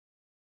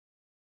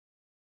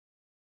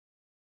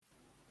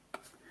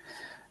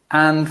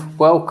And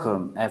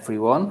welcome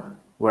everyone,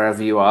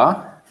 wherever you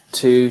are,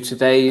 to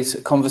today's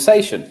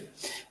conversation,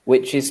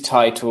 which is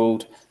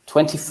titled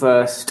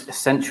 21st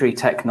Century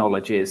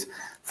Technologies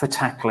for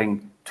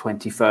Tackling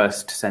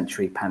 21st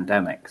Century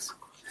Pandemics.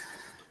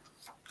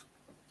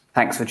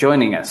 Thanks for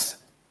joining us.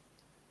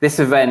 This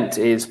event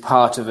is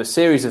part of a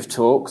series of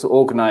talks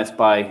organised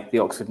by the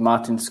Oxford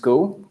Martin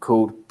School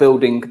called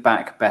Building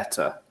Back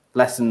Better,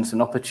 Lessons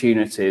and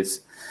Opportunities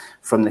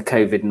from the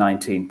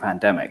COVID-19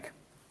 Pandemic.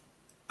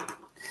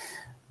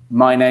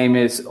 My name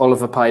is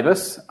Oliver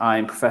Pybus.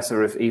 I'm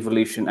Professor of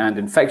Evolution and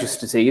Infectious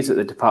Disease at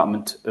the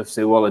Department of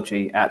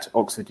Zoology at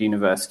Oxford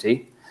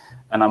University,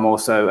 and I'm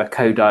also a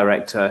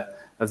co-director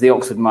of the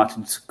Oxford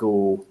Martin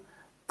School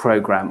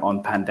programme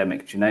on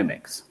pandemic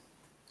genomics.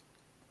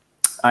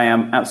 I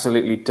am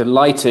absolutely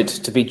delighted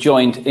to be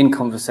joined in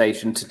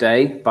conversation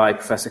today by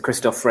Professor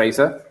Christoph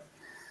Fraser.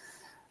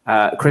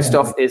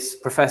 Christoph is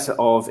Professor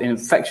of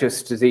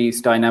Infectious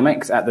Disease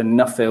Dynamics at the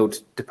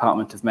Nuffield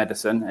Department of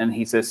Medicine, and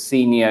he's a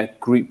Senior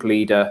Group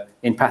Leader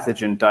in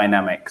Pathogen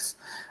Dynamics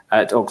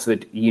at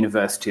Oxford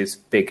University's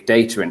Big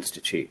Data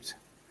Institute.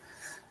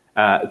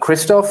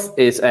 Christoph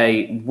is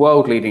a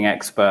world-leading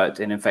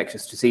expert in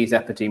infectious disease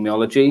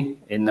epidemiology,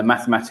 in the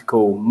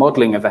mathematical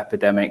modelling of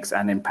epidemics,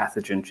 and in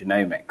pathogen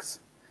genomics.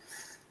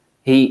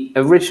 He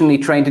originally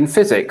trained in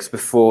physics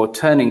before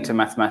turning to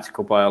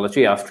mathematical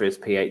biology after his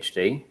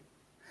PhD.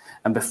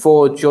 And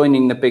before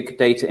joining the Big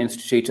Data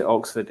Institute at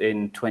Oxford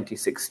in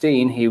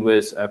 2016, he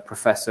was a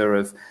professor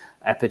of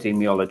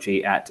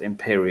epidemiology at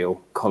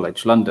Imperial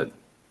College London.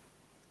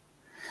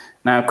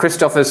 Now,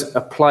 Christoph has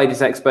applied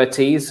his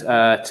expertise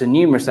to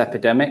numerous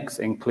epidemics,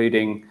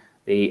 including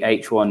the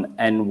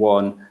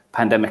H1N1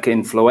 pandemic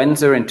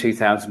influenza in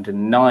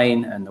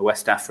 2009 and the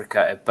West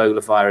Africa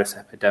Ebola virus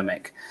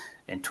epidemic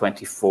in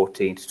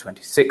 2014 to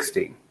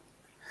 2016.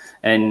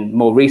 In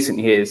more recent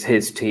years,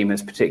 his team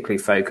has particularly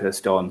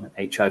focused on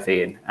HIV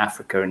in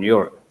Africa and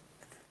Europe.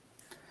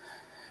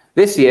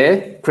 This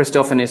year,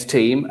 Christoph and his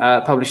team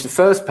published the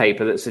first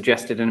paper that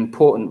suggested an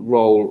important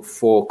role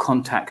for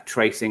contact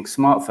tracing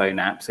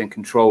smartphone apps in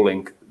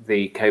controlling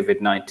the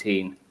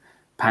COVID-19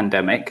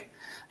 pandemic,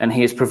 and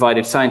he has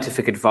provided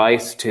scientific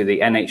advice to the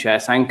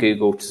NHS and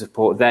Google to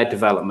support their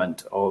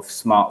development of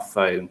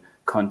smartphone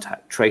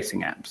contact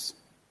tracing apps.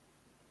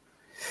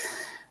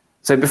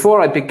 So before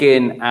I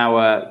begin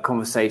our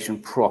conversation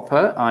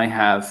proper, I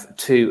have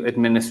two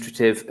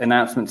administrative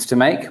announcements to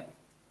make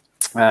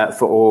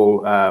for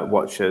all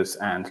watchers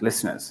and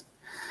listeners.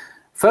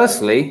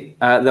 Firstly,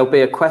 there'll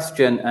be a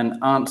question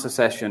and answer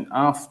session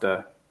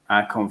after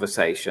our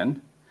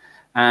conversation.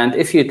 And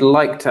if you'd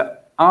like to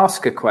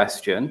ask a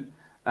question,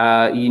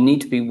 you need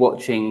to be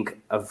watching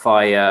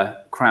via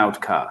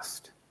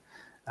Crowdcast.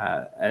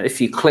 If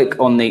you click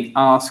on the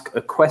Ask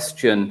a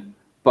Question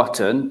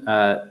button,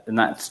 and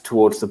that's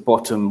towards the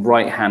bottom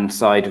right-hand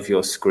side of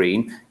your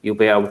screen, you'll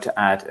be able to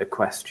add a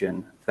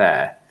question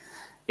there.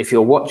 If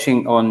you're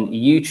watching on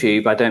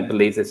YouTube, I don't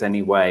believe there's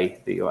any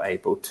way that you're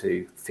able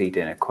to feed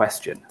in a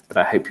question, but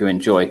I hope you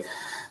enjoy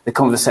the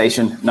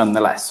conversation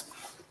nonetheless.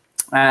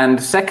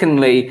 And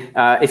secondly,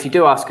 if you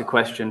do ask a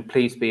question,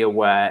 please be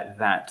aware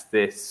that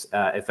this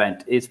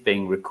event is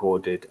being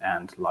recorded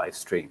and live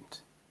streamed.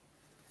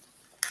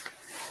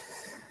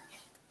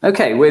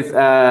 Okay, with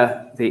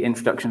the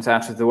introductions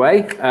out of the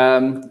way,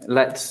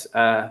 let's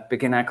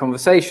begin our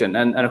conversation.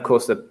 And of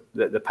course,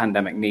 the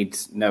pandemic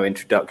needs no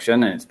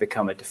introduction, and it's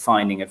become a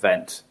defining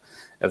event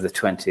of the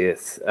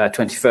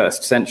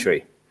 21st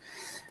century.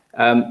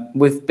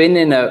 We've been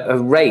in a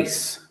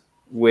race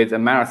with a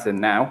marathon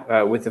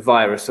now, with the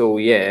virus all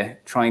year,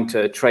 trying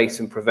to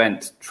trace and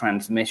prevent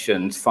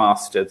transmissions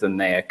faster than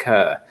they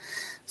occur.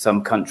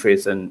 Some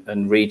countries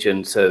and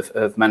regions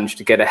have managed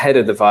to get ahead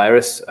of the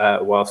virus,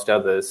 whilst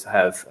others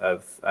have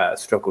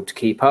struggled to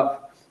keep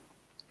up.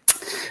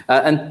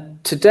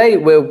 And today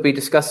we'll be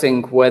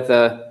discussing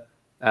whether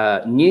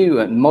new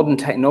and modern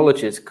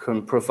technologies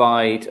can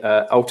provide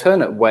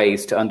alternate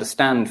ways to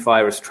understand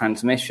virus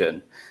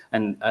transmission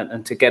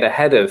and to get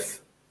ahead of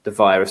the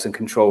virus and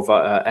control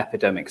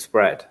epidemic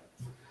spread.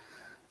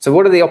 So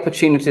what are the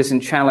opportunities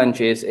and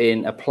challenges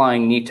in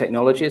applying new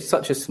technologies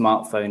such as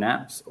smartphone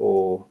apps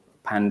or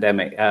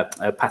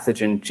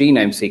pathogen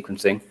genome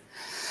sequencing,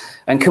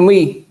 and can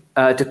we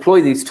deploy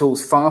these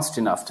tools fast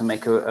enough to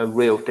make a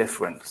real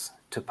difference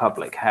to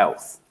public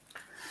health?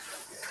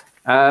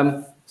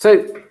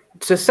 So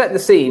to set the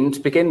scene to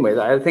begin with,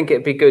 I think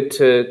it'd be good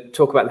to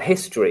talk about the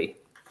history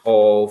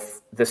of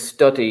the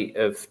study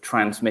of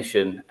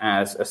transmission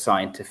as a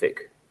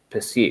scientific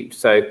pursuit.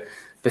 So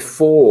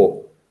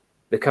before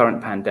the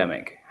current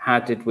pandemic, how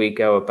did we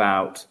go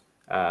about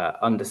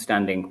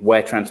understanding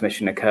where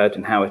transmission occurred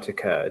and how it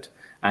occurred,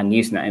 and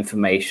using that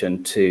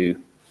information to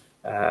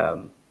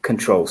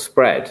control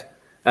spread?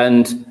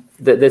 And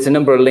there's a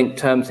number of linked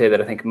terms here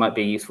that I think might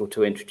be useful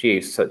to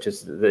introduce, such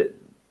as the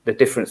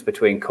difference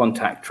between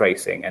contact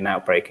tracing and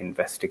outbreak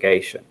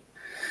investigation.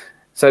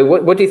 So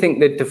what do you think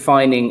the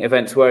defining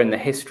events were in the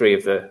history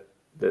of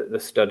the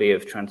study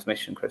of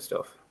transmission,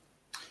 Christoph?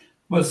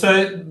 Well,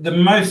 so the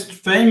most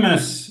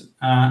famous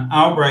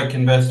outbreak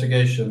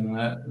investigation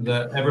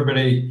that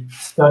everybody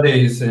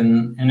studies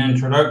in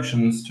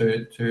introductions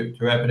to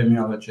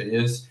epidemiology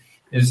is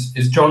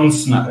John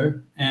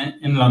Snow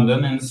in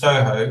London, in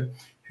Soho,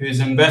 who's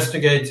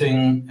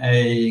investigating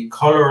a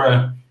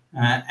cholera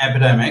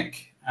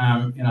epidemic,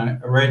 a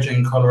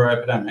raging cholera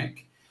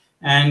epidemic,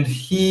 and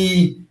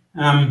he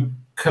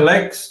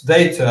collects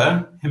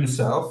data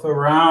himself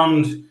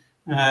around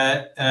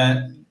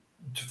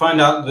to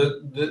find out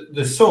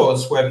the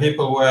source where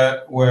people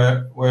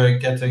were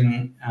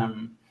getting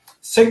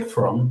sick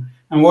from.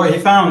 And what he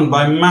found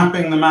by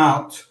mapping them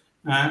out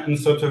and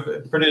sort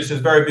of produces this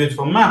very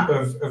beautiful map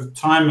of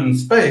time and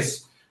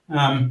space,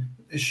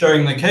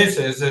 showing the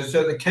cases, is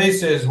that the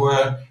cases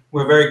were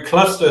very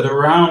clustered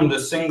around a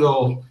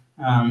single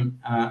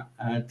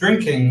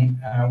drinking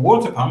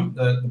water pump,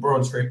 the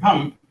Broad Street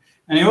pump.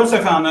 And he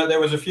also found that there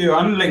was a few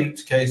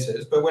unlinked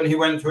cases, but when he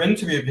went to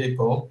interview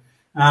people,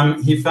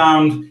 he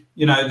found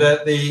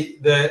that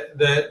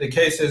the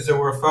cases that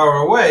were far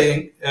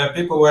away,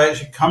 people were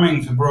actually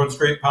coming to Broad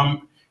Street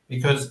Pump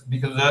because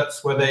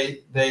that's where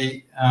they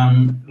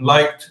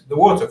liked the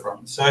water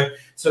from. So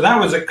that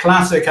was a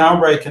classic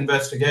outbreak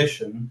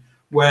investigation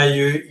where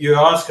you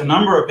ask a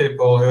number of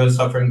people who are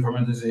suffering from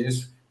a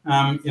disease,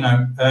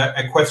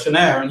 a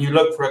questionnaire, and you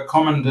look for a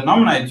common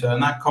denominator,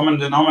 and that common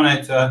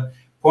denominator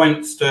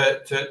points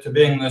to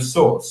being the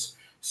source.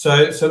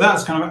 So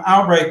that's kind of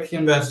outbreak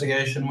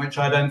investigation, which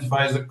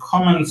identifies a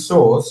common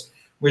source,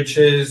 which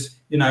is,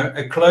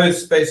 a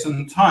closed space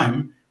and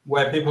time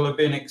where people have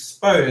been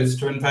exposed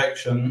to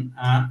infection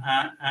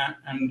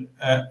and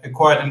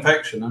acquired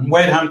infection. And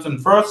Wade Hampton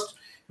Frost,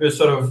 who is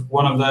sort of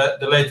one of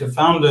the later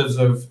founders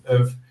of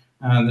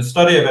the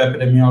study of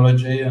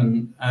epidemiology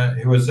and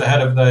who was the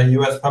head of the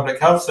US Public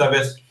Health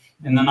Service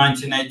in the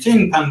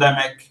 1918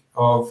 pandemic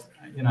of,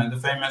 the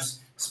famous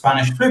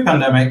Spanish flu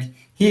pandemic,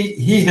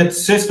 he had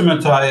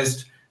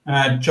systematized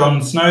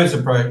John Snow's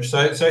approach.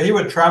 So he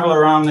would travel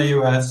around the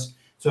US,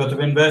 sort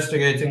of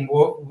investigating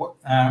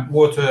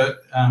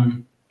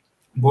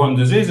water-borne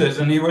diseases,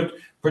 and he would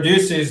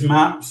produce these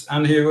maps,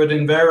 and he would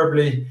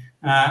invariably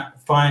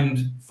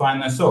find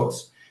the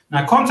source.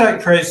 Now,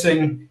 contact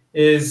tracing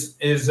is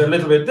a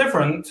little bit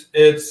different.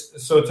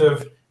 It's sort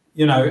of,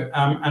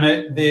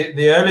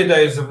 the early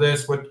days of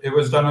this, it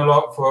was done a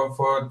lot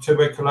for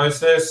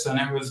tuberculosis, and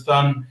it was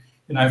done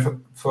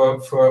for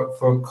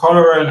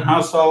cholera in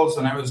households,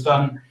 and it was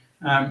done,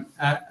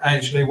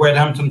 actually, Wade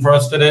Hampton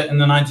Frost did it in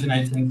the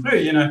 1918 flu.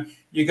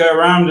 You go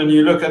around and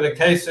you look at the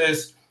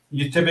cases,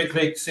 you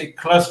typically see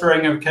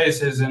clustering of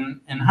cases in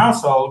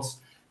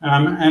households,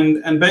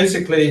 and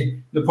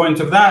basically the point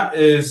of that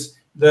is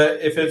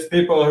that if it's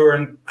people who are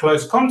in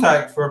close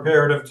contact for a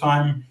period of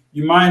time,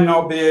 you might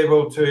not be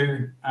able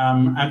to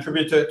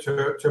attribute it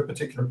to a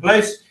particular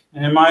place,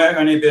 and it might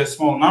only be a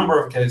small number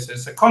of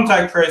cases. So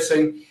contact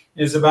tracing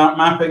is about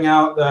mapping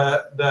out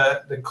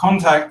the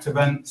contact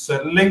events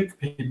that link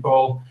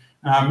people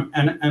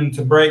and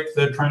to break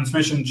the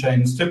transmission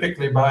chains,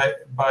 typically by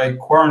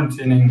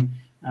quarantining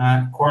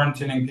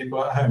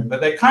people at home. But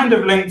they kind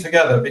of link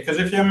together, because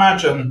if you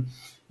imagine,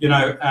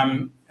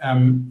 and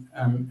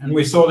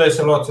we saw this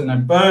a lot in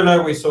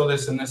Ebola, we saw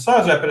this in the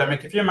SARS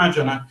epidemic. If you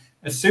imagine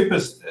a super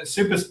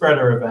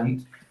spreader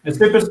event, a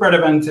super spread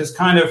event is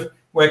kind of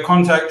where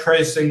contact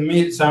tracing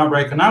meets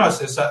outbreak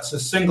analysis. That's a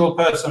single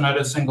person at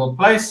a single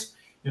place.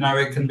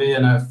 It can be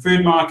in a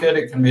food market,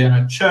 it can be in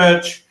a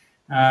church,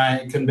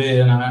 it can be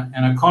in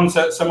a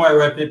concert, somewhere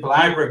where people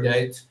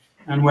aggregate,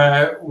 and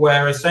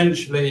where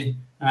essentially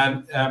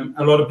a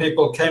lot of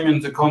people came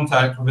into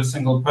contact with a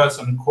single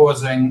person,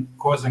 causing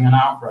an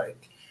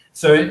outbreak.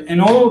 So in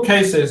all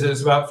cases,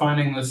 it's about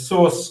finding the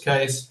source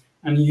case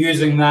and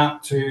using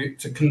that to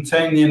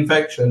contain the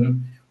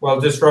infection while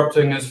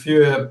disrupting as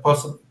few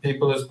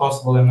people as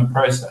possible in the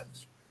process.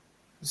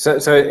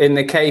 So in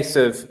the case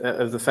of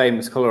the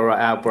famous cholera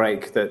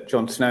outbreak that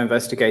John Snow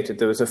investigated,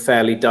 there was a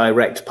fairly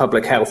direct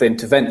public health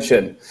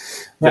intervention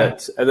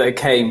that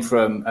came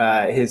from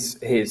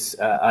his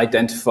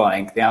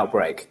identifying the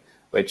outbreak,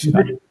 which... he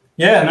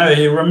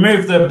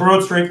removed the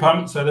Broad Street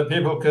pump so that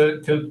people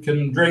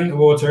can drink the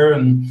water,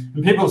 and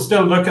people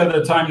still look at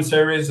the time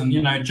series, and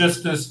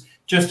just as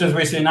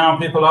we see now,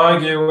 people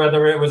argue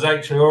whether it was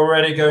actually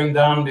already going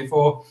down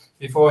before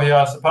he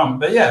asked the pump.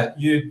 But that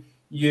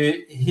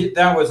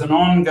was an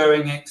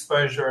ongoing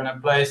exposure in a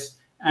place,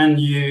 and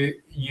you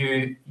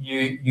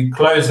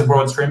close the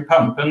Broad Street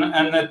pump,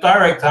 and the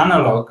direct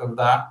analog of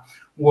that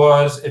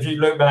was, if you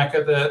look back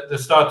at the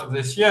start of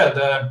this year,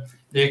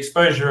 the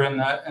exposure in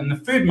the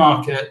food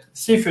market,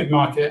 seafood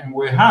market in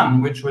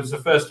Wuhan, which was the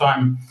first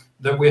time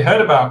that we heard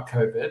about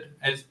COVID.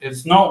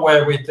 It's not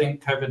where we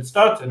think COVID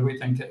started. We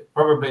think it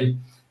probably,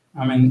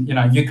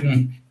 you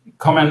can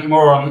comment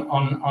more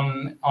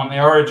on the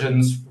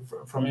origins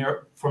from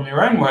your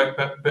own work,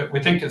 but we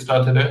think it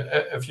started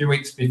a few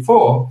weeks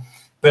before.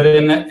 But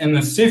in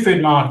the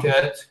seafood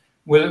market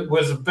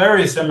was a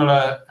very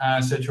similar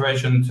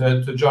situation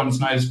to John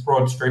Snow's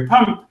Broad Street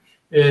pump.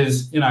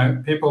 Is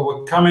people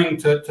were coming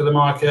to the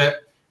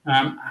market,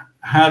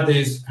 had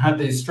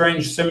these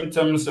strange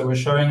symptoms that were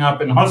showing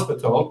up in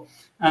hospital.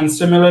 And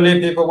similarly,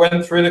 people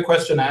went through the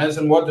questionnaires,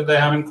 and what did they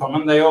have in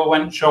common? They all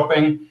went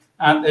shopping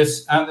at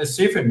this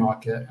seafood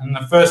market. And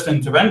the first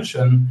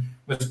intervention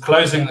was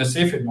closing the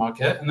seafood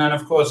market. And then,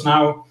 of course,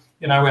 now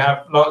we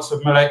have lots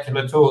of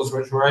molecular tools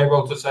which were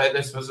able to say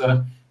this was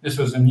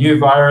a new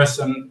virus,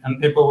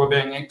 and people were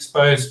being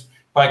exposed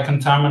by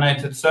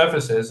contaminated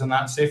surfaces in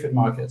that seafood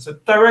market. So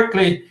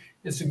directly,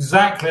 it's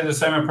exactly the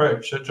same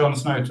approach that John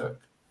Snow took.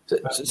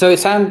 So it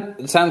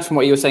sounds from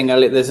what you were saying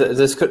earlier,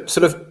 there's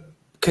sort of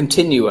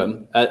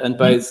continuum, and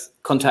both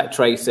contact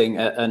tracing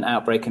and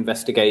outbreak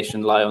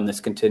investigation lie on this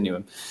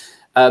continuum.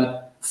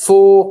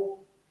 For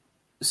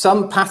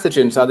some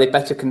pathogens, are they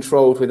better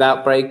controlled with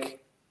outbreak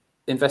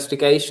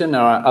investigation,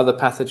 or are other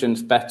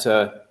pathogens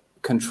better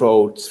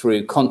controlled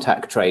through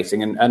contact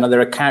tracing? And are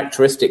there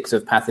characteristics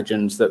of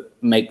pathogens that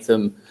make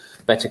them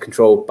better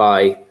controlled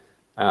by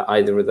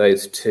either of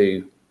those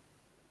two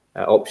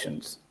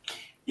options?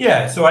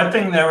 Yeah, so I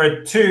think there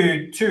are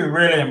two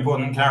really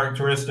important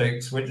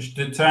characteristics which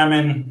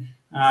determine,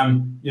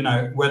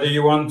 whether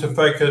you want to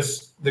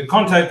focus the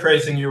contact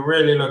tracing, you're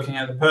really looking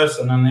at the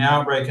person, and the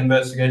outbreak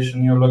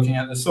investigation, you're looking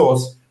at the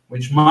source,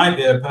 which might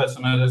be a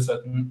person at a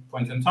certain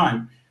point in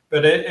time.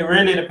 But it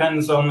really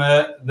depends on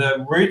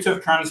the route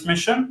of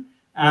transmission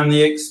and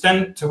the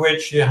extent to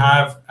which you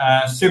have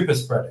super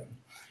spreading.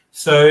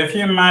 So if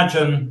you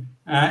imagine,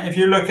 if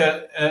you look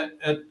at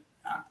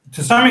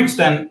to some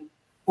extent,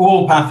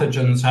 all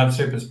pathogens have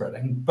super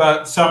spreading,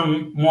 but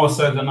some more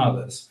so than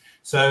others.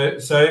 So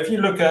if you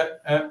look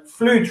at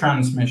flu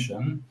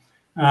transmission,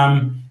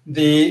 some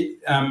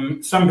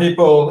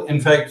people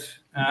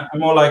are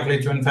more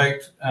likely to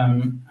infect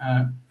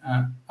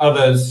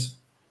others.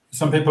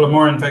 Some people are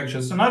more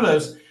infectious than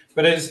others,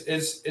 but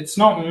it's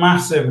not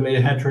massively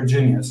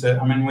heterogeneous.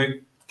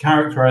 We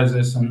characterize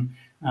this in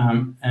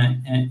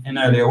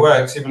earlier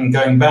works, even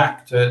going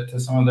back to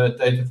some of the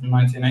data from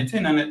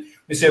 1918, and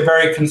we see a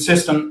very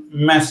consistent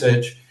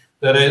message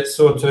that it's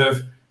sort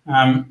of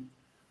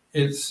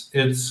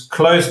it's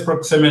close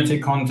proximity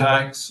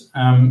contacts,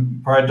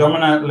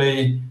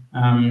 predominantly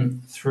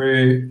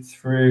through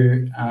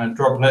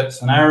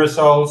droplets and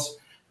aerosols,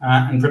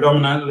 and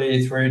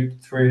predominantly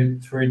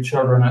through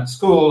children at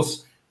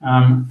schools,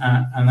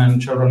 and then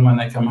children when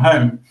they come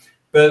home.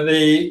 But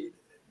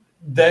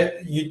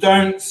you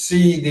don't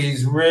see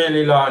these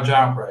really large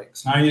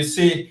outbreaks. Now you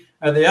see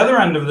at the other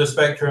end of the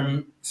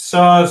spectrum,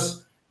 SARS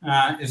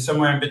is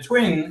somewhere in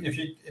between. If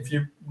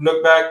you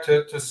look back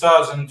to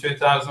SARS in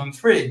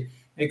 2003,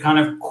 it kind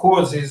of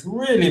caused these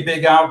really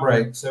big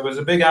outbreaks. There was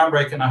a big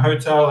outbreak in a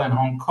hotel in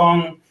Hong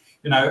Kong.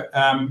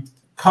 A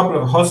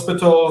couple of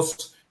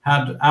hospitals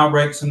had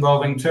outbreaks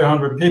involving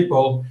 200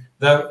 people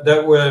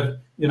that were,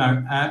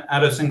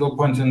 at a single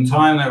point in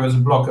time, there was a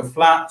block of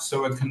flats that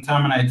were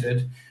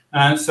contaminated.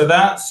 So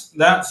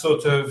that's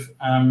sort of,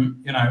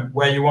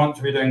 where you want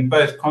to be doing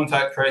both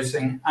contact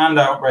tracing and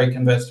outbreak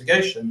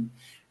investigation.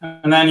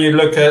 And then you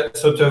look at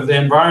sort of the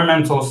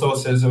environmental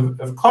sources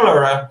of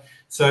cholera.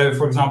 So,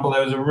 for example,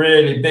 there was a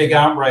really big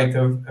outbreak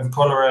of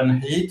cholera in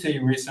Haiti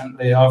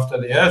recently after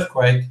the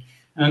earthquake.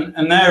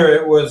 And there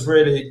it was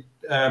really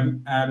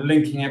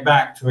linking it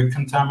back to a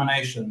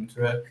contamination,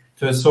 to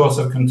a source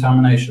of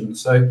contamination.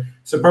 So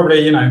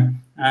probably,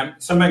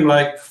 something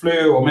like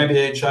flu or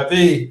maybe HIV,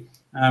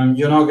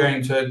 you're not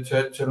going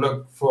to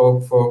look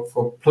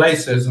for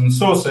places and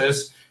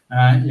sources.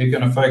 You're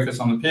going to focus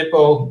on the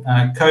people.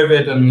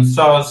 COVID and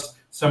SARS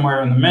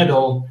somewhere in the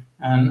middle,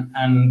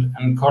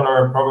 and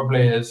cholera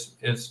probably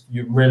is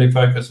you really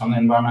focus on the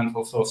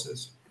environmental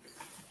sources.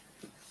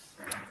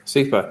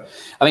 Super.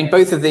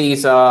 Both of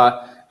these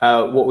are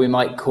what we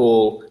might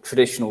call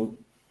traditional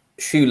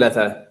shoe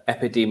leather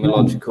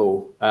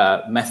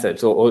epidemiological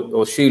methods,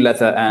 or shoe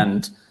leather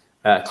and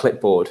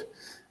clipboard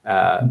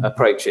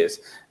approaches.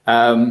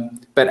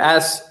 But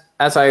as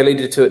I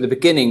alluded to at the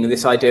beginning,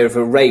 this idea of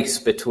a race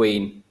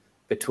between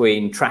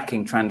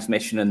tracking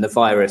transmission and the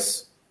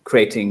virus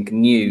creating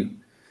new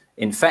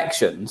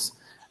infections,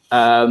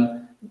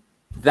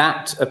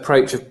 that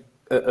approach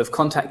of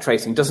contact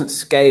tracing doesn't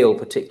scale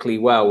particularly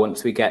well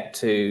once we get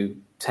to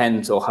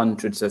tens or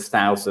hundreds of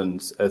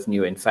thousands of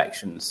new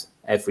infections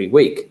every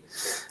week.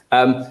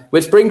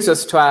 Which brings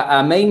us to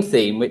our main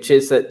theme, which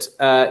is that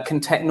can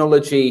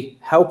technology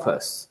help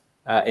us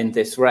in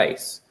this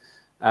race?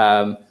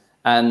 And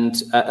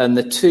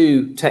the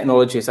two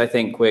technologies I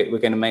think we're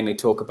going to mainly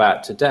talk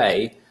about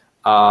today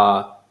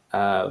are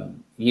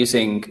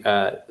using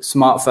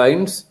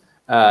smartphones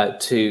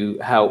to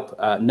help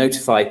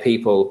notify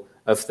people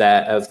of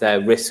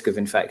their risk of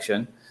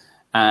infection,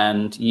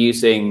 and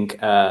using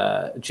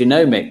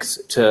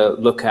genomics to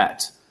look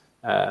at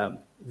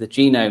the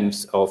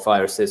genomes of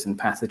viruses and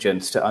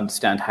pathogens to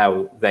understand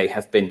how they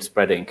have been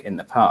spreading in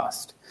the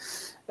past.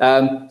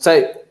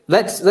 So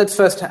let's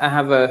first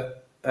have a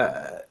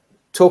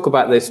talk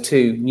about those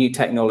two new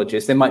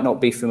technologies. They might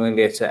not be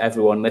familiar to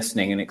everyone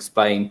listening, and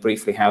explain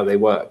briefly how they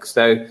work.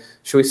 So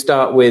shall we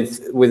start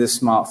with the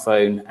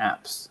smartphone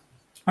apps?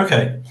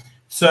 Okay.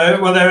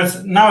 So, well,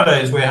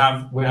 nowadays we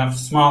have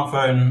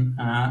smartphone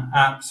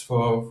apps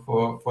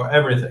for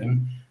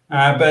everything,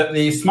 but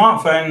the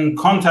smartphone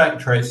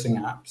contact tracing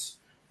apps,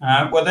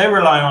 what they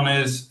rely on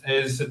is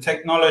a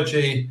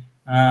technology,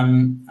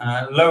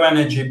 low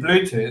energy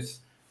Bluetooth,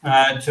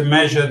 to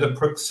measure the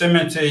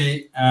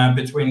proximity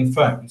between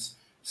phones.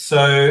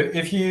 So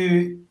if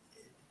two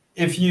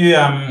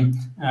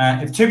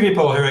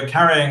people who are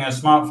carrying a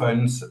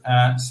smartphone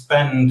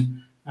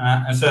spend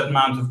a certain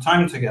amount of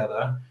time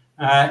together,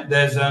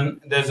 there's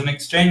an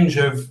exchange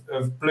of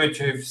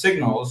Bluetooth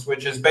signals,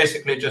 which is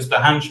basically just a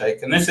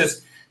handshake. And this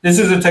is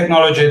a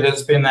technology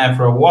that's been there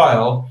for a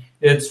while.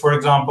 It's, for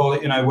example,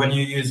 when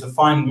you use the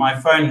Find My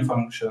Phone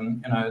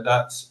function,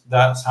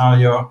 that's how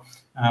your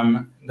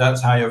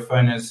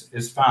phone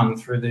is found,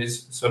 through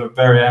these sort of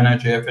very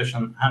energy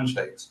efficient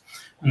handshakes.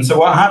 And so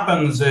what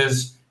happens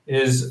is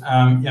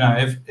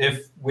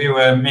if we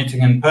were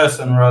meeting in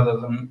person rather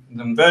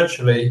than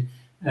virtually,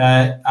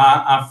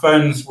 our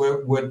phones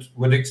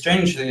would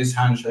exchange these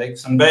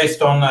handshakes, and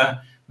based on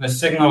the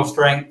signal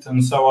strength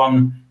and so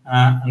on,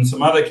 and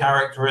some other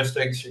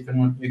characteristics, you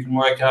can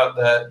work out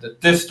the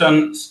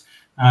distance.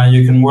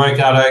 You can work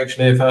out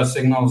actually if our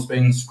signal's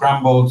being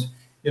scrambled,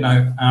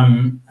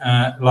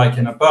 like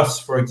in a bus,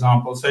 for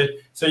example.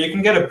 So you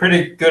can get a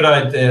pretty good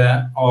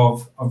idea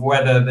of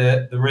whether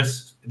the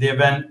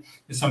event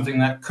is something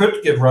that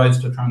could give rise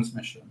to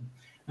transmission.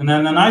 And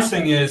then the nice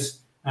thing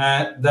is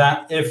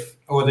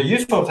the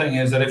useful thing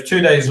is that if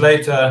 2 days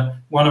later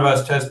one of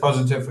us tests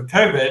positive for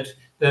COVID,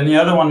 then the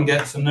other one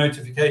gets a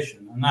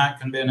notification, and that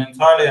can be an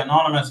entirely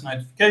anonymous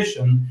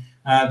notification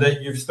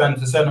that you've spent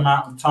a certain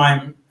amount of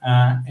time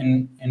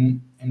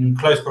in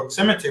close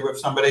proximity with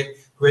somebody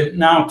who it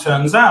now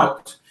turns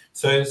out,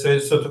 so it's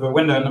sort of a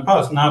window in the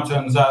past, now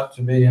turns out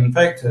to be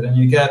infected, and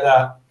you get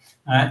that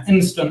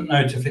instant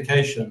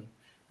notification.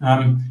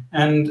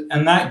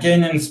 And that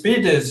gain in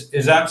speed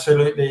is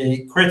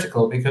absolutely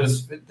critical,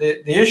 because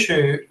the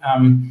issue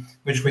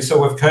which we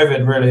saw with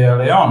COVID really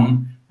early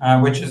on,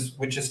 which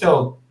is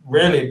still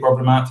really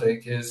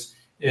problematic, is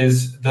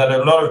that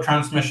a lot of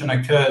transmission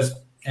occurs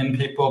in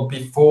people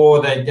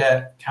before they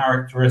get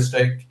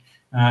characteristic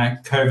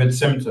COVID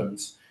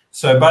symptoms.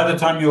 So by the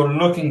time you're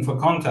looking for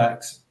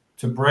contacts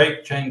to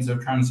break chains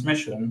of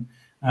transmission,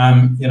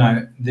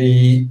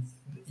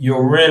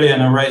 you're really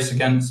in a race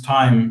against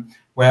time,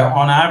 where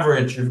on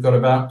average you've got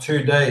about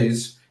 2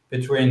 days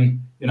between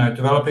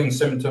developing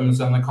symptoms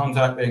and the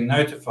contact being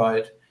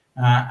notified,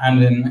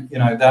 and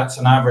that's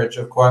an average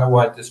of quite a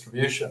wide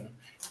distribution.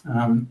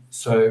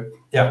 So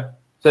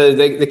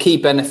the key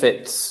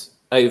benefits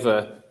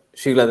over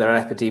shoe leather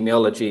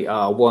epidemiology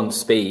are, one,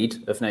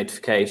 speed of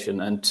notification,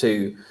 and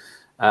two,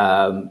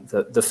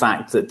 the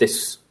fact that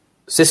this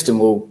system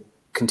will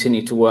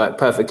continue to work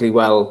perfectly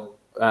well,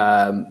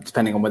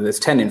 depending on whether there's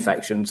 10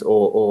 infections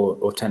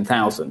or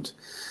 10,000.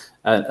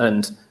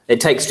 And it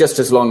takes just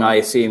as long, I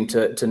assume,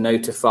 to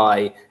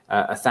notify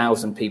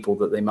 1,000 people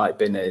that they might have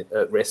been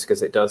at risk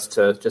as it does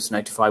to just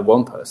notify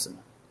one person.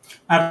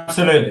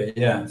 Absolutely,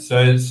 yeah. So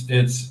it's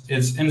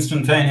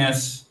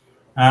instantaneous.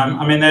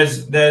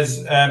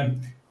 There's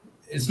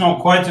it's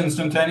not quite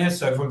instantaneous.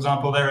 So, for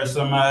example, there are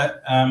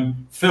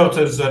some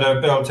filters that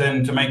are built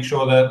in to make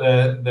sure that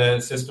the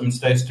system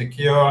stays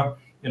secure.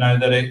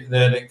 That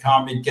it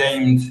can't be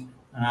gamed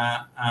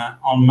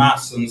en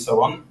masse and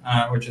so on,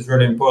 which is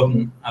really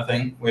important, I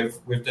think, with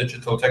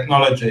digital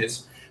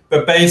technologies.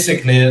 But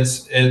basically,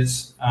 it's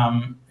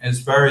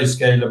very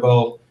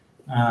scalable,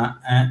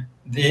 and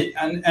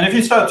if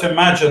you start to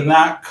imagine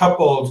that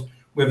coupled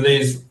with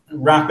these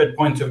rapid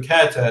point of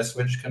care tests,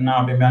 which can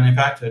now be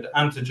manufactured,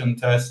 antigen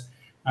tests,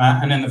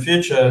 and in the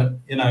future,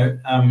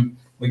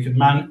 we could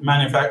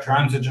manufacture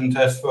antigen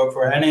tests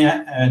for any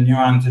new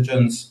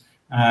antigens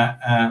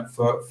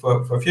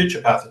for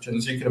future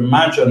pathogens. You could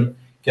imagine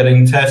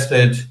getting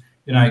tested,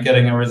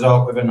 getting a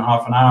result within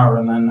half an hour,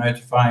 and then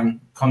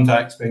notifying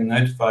contacts being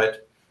notified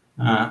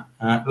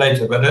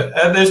later. But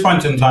at this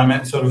point in time,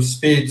 it sort of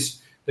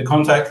speeds the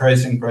contact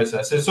tracing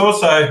process. It's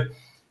also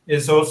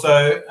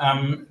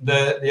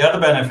the other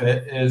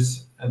benefit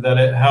is that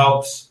it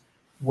helps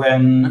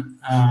when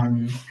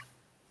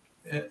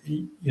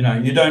you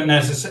don't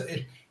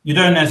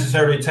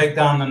necessarily take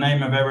down the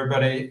name of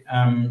everybody.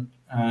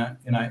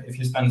 If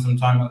you spend some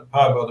time at the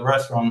pub or the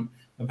restaurant,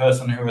 the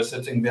person who is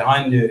sitting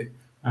behind you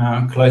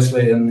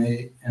closely in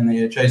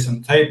the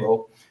adjacent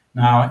table.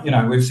 Now,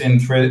 we've seen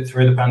through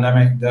the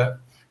pandemic that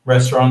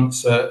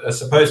restaurants are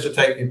supposed to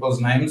take people's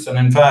names, and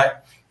in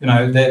fact,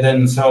 they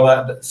then sell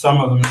that. Some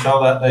of them sell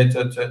that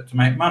data to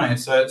make money.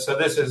 So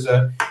this is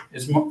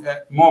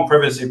more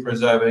privacy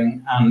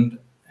preserving, and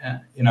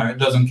it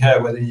doesn't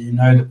care whether you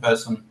know the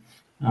person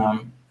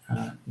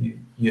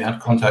you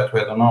had contact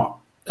with or not.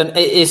 And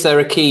is there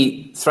a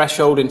key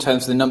threshold in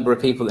terms of the number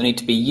of people that need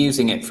to be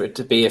using it for it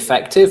to be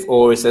effective,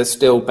 or is there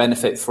still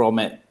benefit from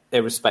it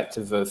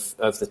irrespective of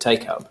the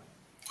take-up?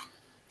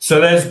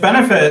 So there's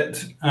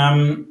benefit.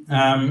 As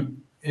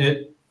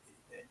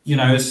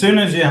soon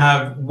as you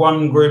have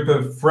one group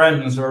of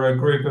friends or a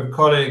group of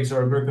colleagues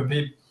or a group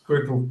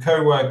of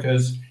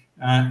co-workers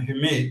who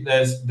meet,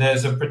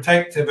 there's a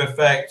protective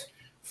effect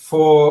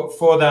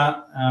for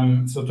that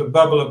sort of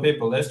bubble of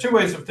people. There's two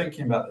ways of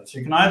thinking about this.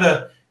 You can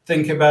either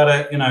think about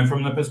it,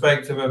 from the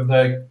perspective of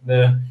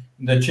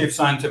the chief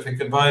scientific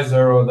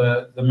advisor or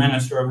the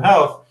minister of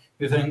health,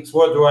 who thinks,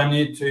 what do I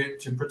need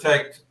to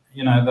protect,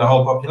 the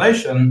whole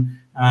population?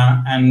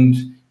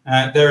 And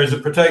there is a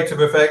protective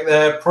effect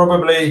there,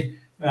 probably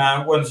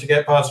once you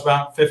get past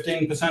about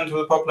 15% of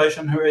the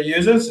population who are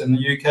users. In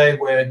the UK,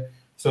 we're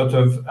sort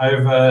of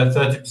over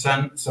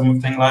 30%,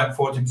 something like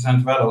 40%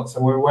 of adults.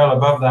 So we're well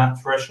above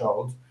that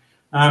threshold.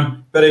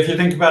 But if you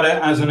think about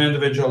it as an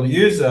individual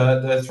user,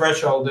 the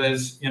threshold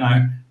is,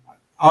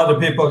 are the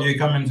people you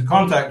come into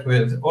contact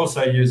with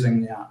also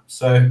using the app?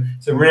 So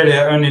really,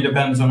 it only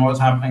depends on what's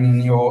happening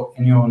in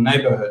your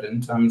neighborhood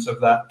in terms of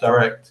that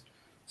direct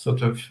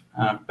sort of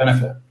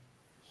benefit.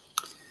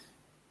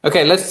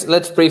 Okay,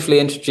 let's briefly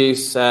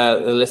introduce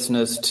the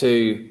listeners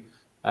to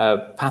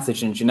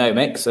pathogen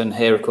genomics, and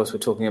here, of course, we're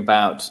talking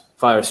about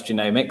virus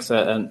genomics,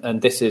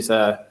 and this is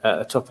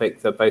a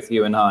topic that both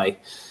you and I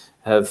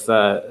have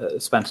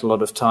spent a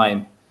lot of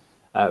time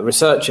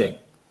researching.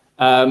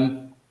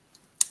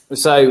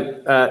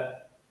 So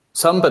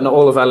some, but not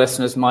all of our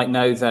listeners might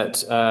know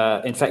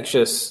that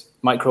infectious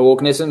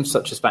microorganisms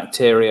such as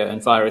bacteria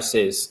and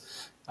viruses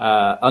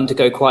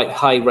undergo quite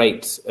high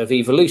rates of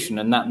evolution,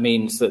 and that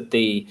means that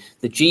the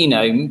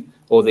genome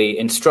or the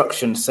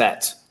instruction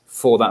set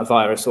for that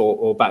virus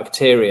or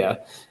bacteria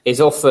is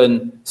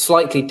often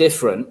slightly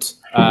different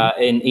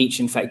in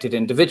each infected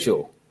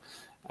individual.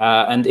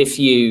 And if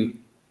you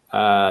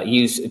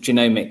use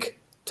genomic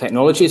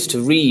technologies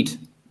to read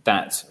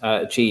that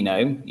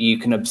genome, you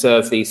can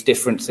observe these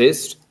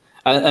differences.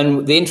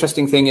 And the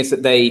interesting thing is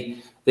that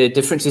the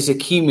differences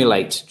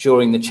accumulate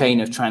during the chain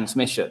of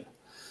transmission,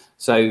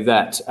 so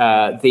that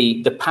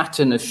the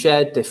pattern of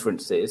shared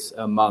differences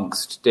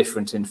amongst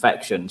different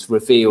infections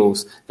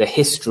reveals the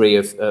history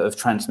of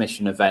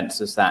transmission events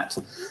as that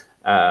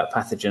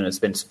pathogen has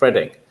been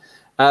spreading.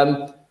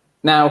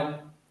 Now,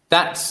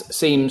 that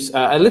seems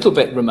a little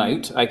bit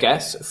remote, I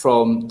guess,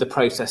 from the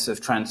process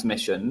of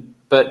transmission,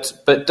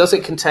 but does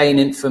it contain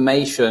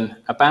information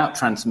about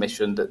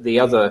transmission that the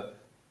other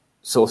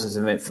sources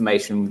of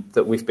information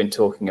that we've been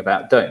talking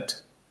about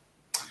don't?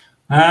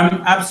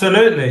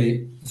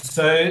 Absolutely.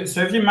 So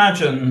if you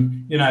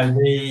imagine,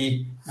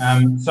 the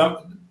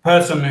some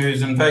person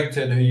who's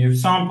infected, who you've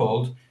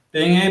sampled,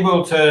 being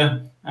able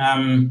to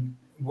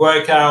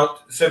work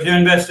out. So if you're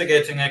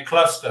investigating a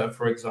cluster,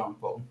 for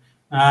example,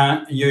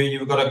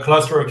 you've got a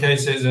cluster of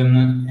cases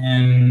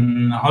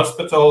in a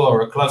hospital,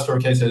 or a cluster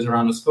of cases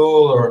around a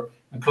school, or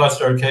a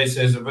cluster of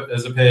cases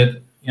has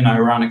appeared,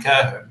 around a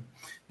care home.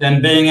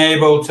 Then being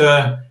able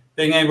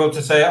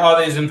to say,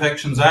 are these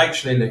infections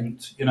actually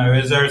linked?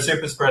 Is there a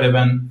super spread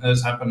event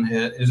that's happened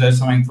here? Is there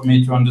something for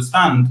me to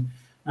understand?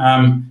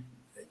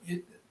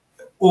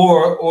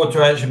 Or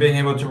to actually being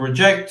able to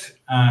reject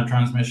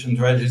transmission,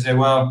 to actually say,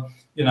 well,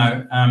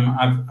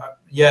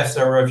 yes,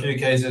 there are a few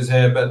cases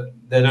here, but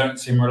they don't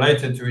seem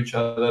related to each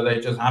other.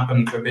 They just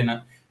happen to have been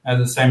at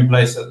the same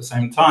place at the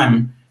same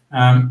time.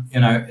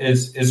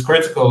 Is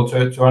critical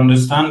to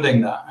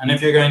understanding that. And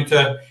if you're going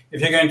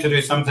to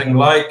do something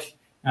like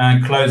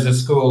close a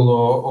school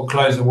or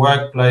close a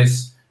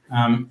workplace,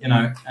 and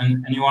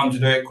you want to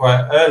do it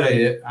quite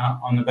early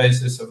on the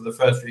basis of the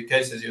first few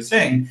cases you're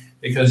seeing,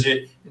 because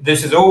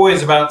this is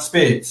always about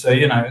speed. So,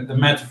 the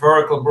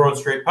metaphorical Broad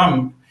Street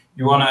pump,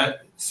 you want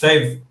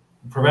to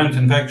prevent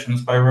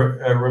infections by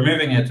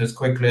removing it as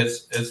quickly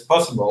as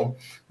possible.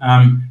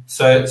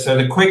 So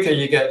the quicker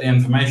you get the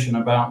information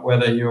about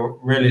whether you're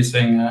really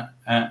seeing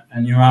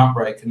a new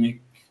outbreak, and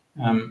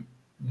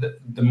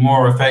the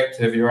more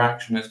effective your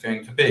action is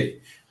going to be.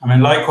 I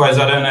mean, likewise,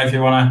 I don't know if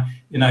you want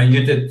to,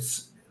 you did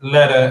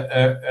lead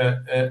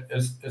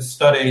a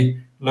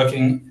study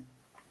looking,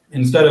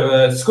 instead of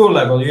a school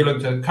level, you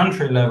looked at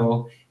country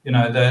level,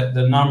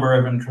 the number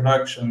of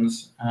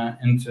introductions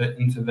into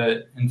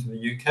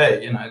the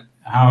UK,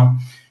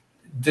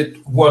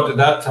 what did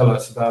that tell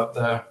us about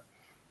the...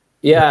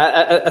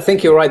 Yeah, I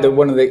think you're right that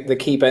one of the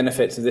key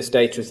benefits of this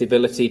data is the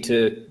ability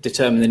to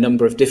determine the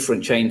number of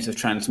different chains of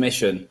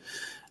transmission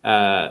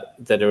that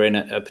are in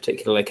a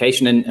particular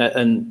location.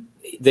 And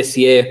this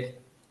year,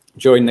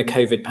 during the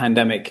COVID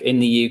pandemic in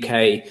the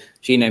UK,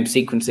 genome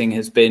sequencing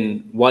has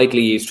been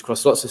widely used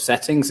across lots of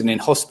settings, and in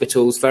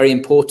hospitals, very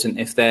important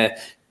if there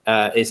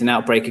is an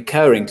outbreak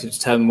occurring, to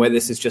determine whether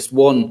this is just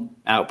one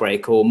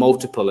outbreak or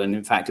multiple. And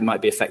in fact, it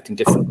might be affecting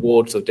different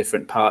wards or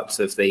different parts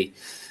of the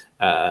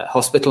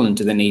hospital, and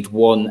do they need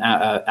one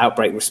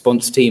outbreak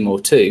response team or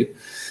two?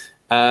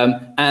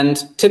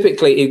 And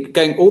typically,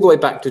 going all the way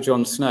back to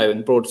John Snow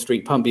and Broad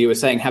Street Pump, you were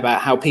saying about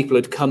how people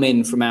had come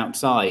in from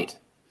outside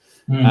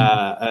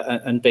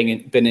and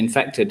been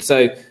infected.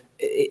 So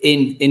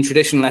in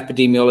traditional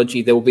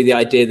epidemiology, there will be the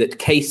idea that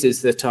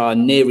cases that are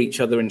near each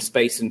other in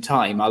space and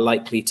time are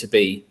likely to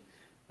be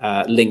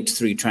linked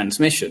through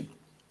transmission.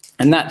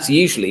 And that's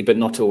usually, but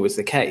not always,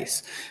 the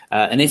case.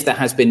 And if there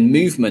has been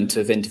movement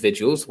of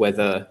individuals,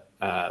 whether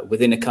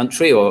within a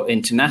country or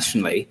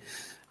internationally,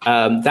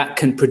 that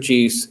can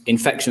produce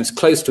infections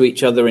close to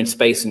each other in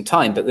space and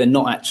time, but they're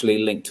not actually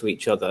linked to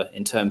each other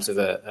in terms of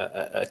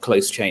a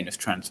close chain of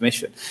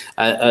transmission.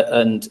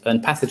 And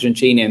pathogen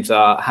genomes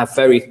have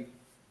very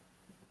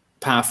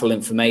powerful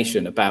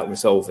information about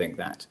resolving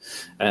that.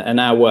 And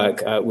our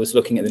work was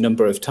looking at the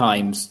number of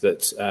times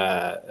that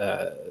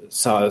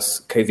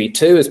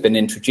SARS-CoV-2 has been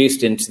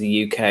introduced into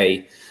the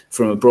UK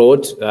from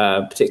abroad,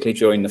 particularly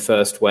during the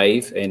first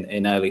wave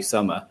in early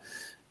summer.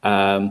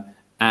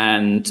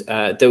 And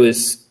there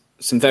was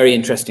some very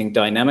interesting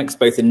dynamics,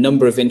 both in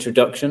number of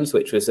introductions,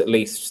 which was at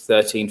least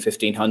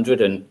 1,500,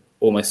 and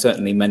almost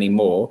certainly many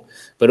more,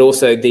 but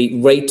also the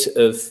rate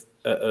of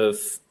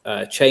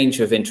change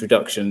of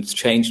introductions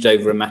changed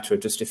over a matter of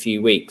just a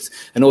few weeks.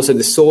 And also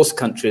the source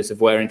countries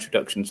of where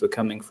introductions were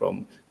coming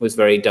from was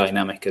very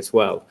dynamic as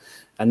well.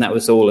 And that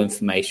was all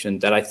information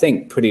that I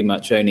think pretty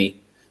much only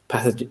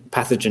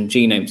pathogen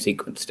genome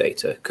sequence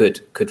data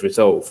could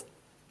resolve.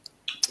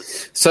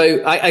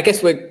 So I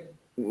guess we're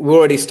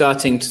already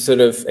starting to sort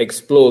of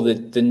explore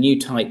the new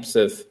types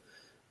of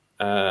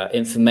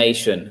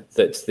information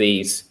that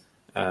these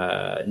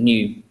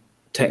new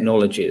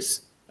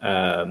technologies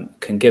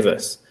can give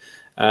us.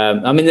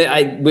 I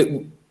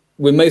mean,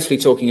 we're mostly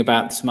talking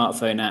about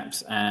smartphone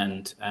apps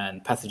and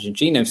pathogen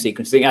genome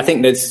sequencing. I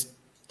think there's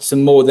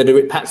some more that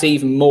are perhaps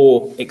even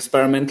more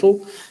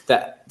experimental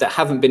that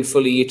haven't been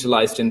fully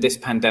utilized in this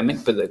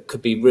pandemic, but that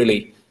could be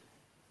really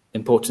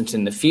important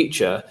in the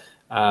future.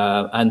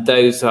 And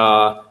those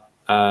are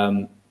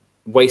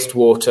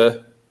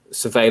wastewater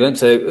surveillance.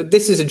 So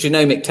this is a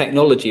genomic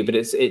technology, but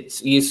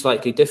it's used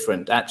slightly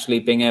different. Actually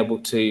being able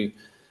to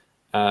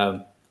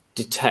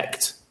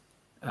detect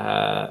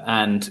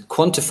and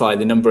quantify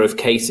the number of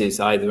cases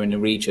either in a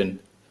region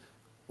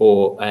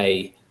or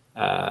a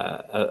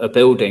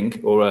building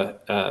or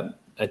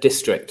a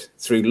district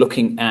through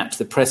looking at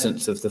the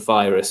presence of the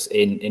virus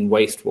in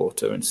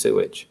wastewater and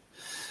sewage.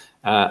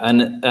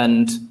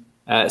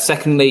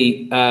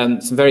 Secondly,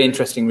 some very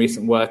interesting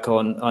recent work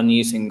on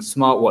using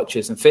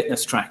smartwatches and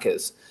fitness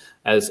trackers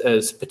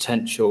as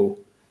potential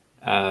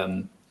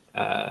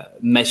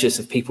measures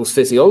of people's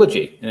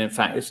physiology. And in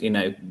fact,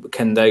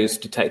 can those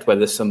detect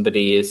whether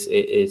somebody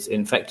is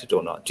infected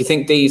or not? Do you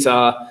think these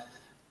are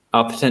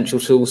potential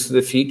tools for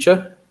the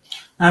future?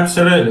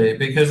 Absolutely,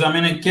 because I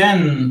mean,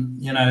 again,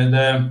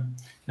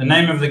 the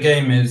name of the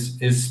game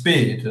is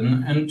speed,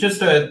 and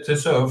just to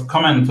sort of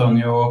comment on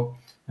your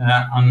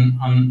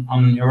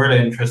on your really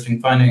interesting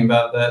finding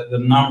about the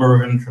number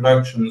of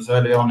introductions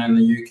early on in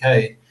the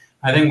UK.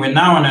 I think we're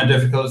now in a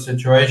difficult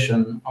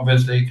situation,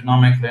 obviously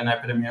economically and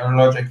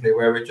epidemiologically,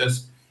 where we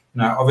just,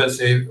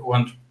 obviously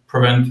want to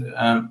prevent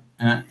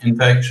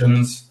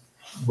infections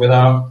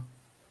without,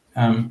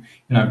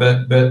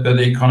 but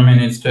the economy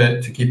needs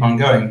to keep on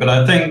going. But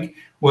I think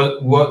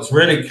what's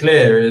really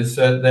clear is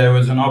that there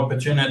was an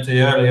opportunity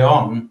early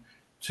on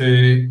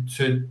to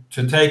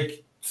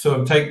take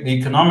the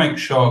economic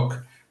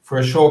shock for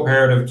a short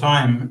period of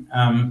time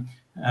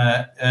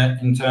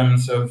in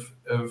terms of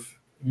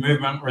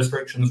movement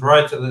restrictions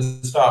right at the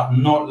start,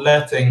 and not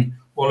letting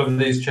all of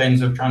these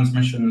chains of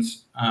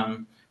transmissions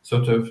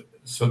sort of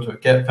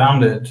get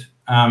founded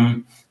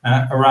around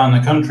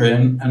the country,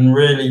 and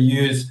really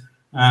use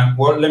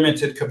what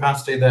limited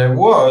capacity there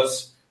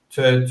was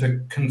to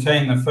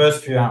contain the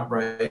first few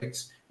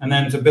outbreaks, and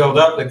then to build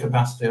up the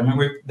capacity. I mean,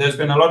 there's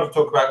been a lot of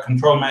talk about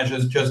control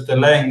measures just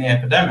delaying the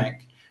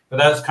epidemic, but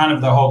that's kind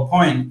of the whole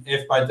point.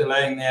 If by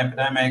delaying the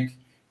epidemic,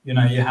 you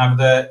have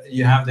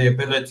the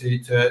ability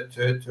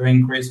to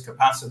increase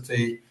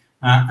capacity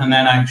and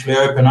then actually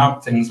open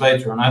up things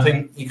later. And I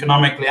think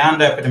economically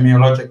and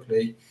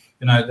epidemiologically,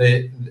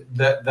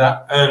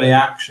 that early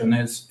action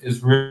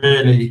is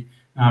really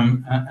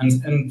and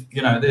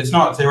it's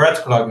not a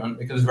theoretical argument,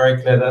 because it's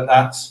very clear that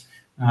that's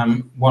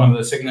one of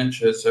the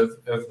signatures of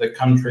the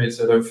countries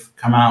that have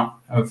come out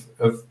of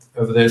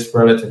this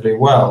relatively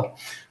well.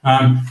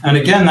 And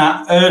again,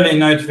 that early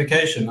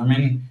notification. I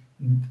mean,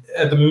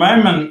 at the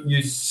moment,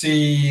 you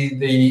see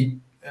the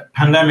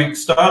pandemic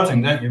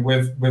starting, don't you,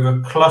 with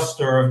a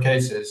cluster of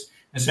cases,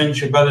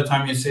 essentially by the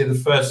time you see the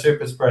first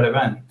super spread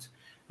event.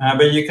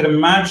 But you could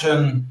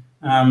imagine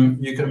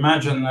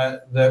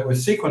that with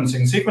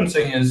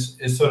sequencing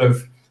is sort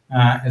of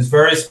is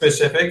very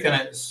specific, and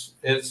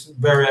it's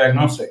very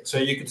agnostic. So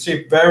you could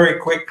see very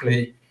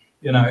quickly,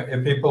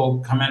 if people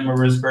come in with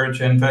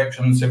respiratory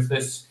infections, if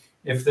this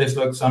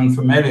looks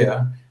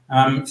unfamiliar.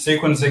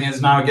 Sequencing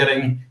is now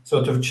getting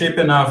sort of cheap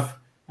enough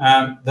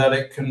that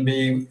it can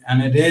be,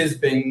 and it is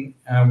being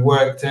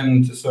worked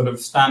into sort of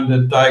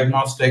standard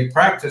diagnostic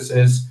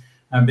practices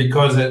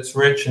because it's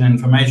rich in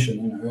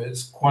information.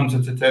 It's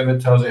quantitative.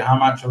 It tells you how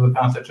much of the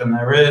pathogen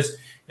there is.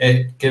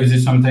 It gives you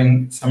some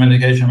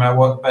indication about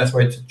what the best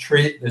way to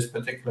treat this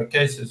particular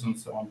case is, and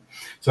so on.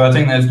 So I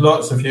think there's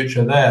lots of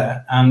future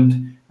there,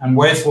 and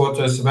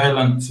wastewater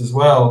surveillance as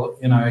well.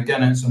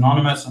 Again, it's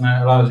anonymous, and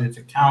it allows you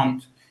to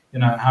count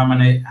how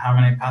many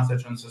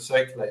pathogens are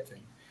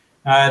circulating.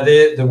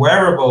 The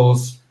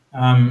wearables,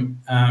 again,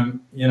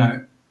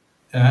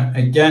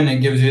 it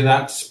gives you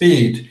that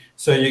speed.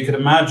 So you could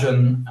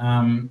imagine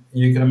an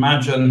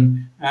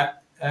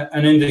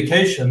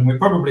indication. We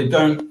probably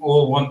don't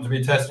all want to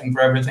be testing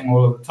for everything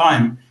all of the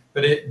time,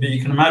 but you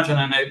can imagine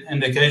an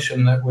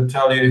indication that would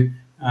tell you,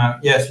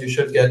 yes, you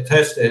should get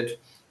tested,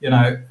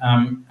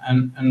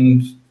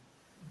 and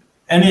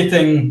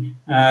anything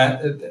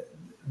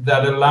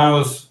that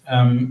allows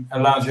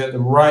you at the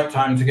right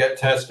time to get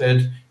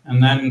tested,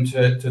 and then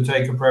to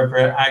take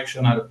appropriate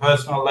action at a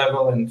personal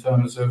level in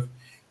terms of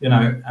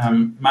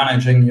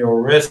managing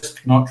your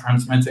risk, not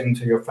transmitting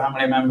to your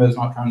family members,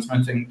 not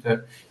transmitting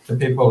to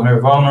people who are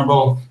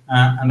vulnerable,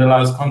 and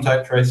allows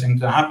contact tracing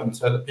to happen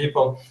so that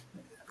people,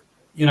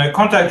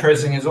 contact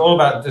tracing is all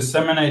about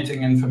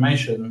disseminating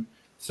information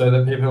so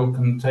that people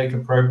can take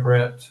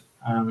appropriate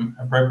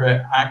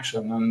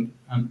action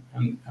and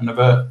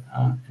avert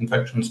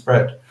infection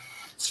spread.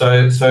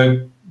 So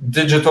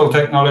digital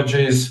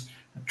technologies,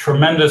 a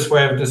tremendous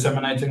way of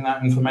disseminating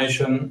that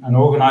information and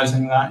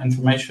organizing that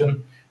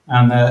information.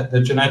 And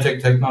the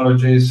genetic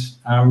technologies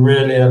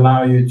really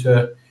allow you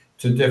to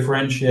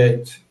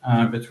differentiate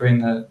between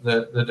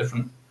the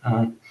different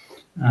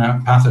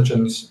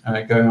pathogens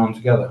going on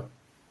together.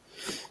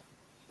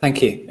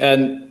 Thank you.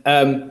 And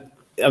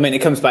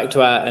it comes back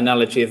to our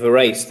analogy of a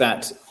race,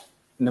 that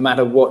no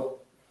matter what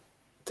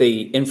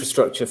the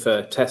infrastructure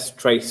for test,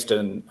 traced,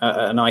 and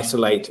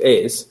isolate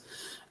is,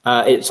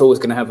 it's always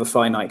going to have a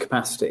finite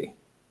capacity.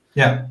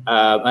 Yeah.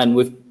 And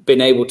we've been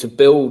able to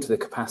build the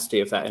capacity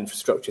of that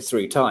infrastructure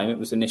through time. It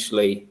was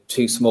initially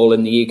too small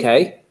in the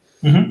UK,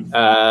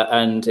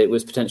 and it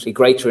was potentially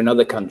greater in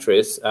other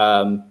countries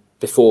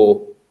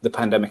before the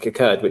pandemic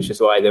occurred, which is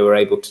why they were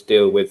able to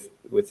deal with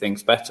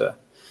things better.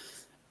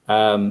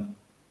 And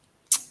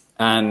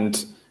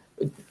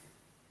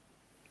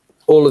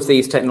all of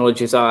these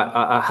technologies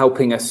are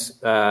helping us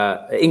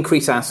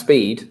increase our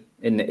speed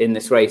in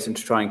this race and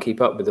to try and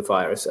keep up with the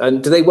virus.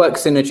 And do they work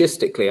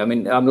synergistically? I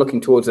mean, I'm looking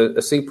towards a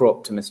super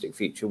optimistic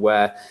future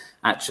where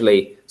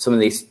actually some of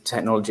these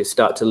technologies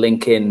start to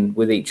link in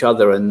with each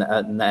other, and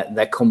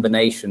their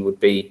combination would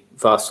be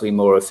vastly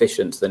more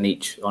efficient than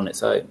each on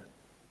its own.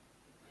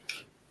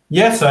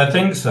 Yes, I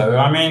think so.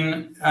 I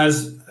mean,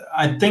 as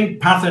I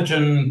think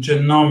pathogen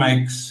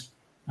genomics,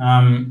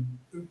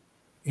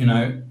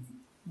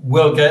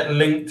 will get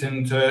linked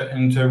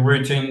into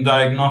routine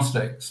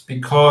diagnostics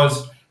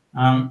because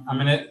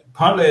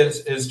partly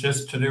is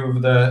just to do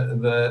with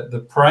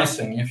the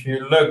pricing. If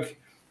you look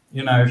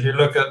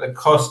at the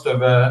cost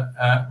of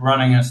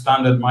running a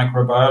standard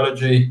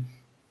microbiology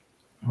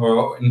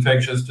or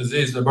infectious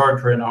disease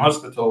laboratory in a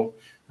hospital,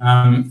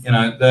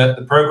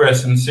 the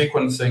progress in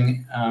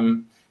sequencing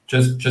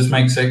just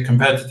makes it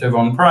competitive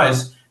on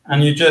price,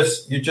 and you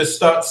just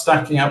start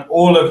stacking up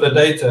all of the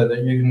data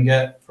that you can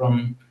get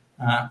from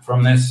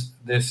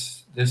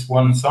this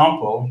one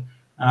sample.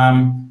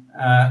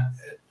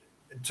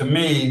 To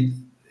me,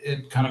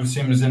 it kind of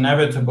seems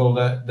inevitable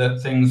that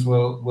things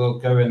will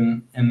go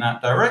in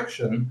that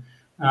direction.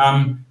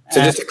 So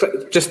just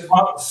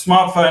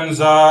smartphones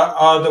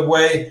are the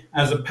way,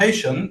 as a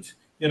patient,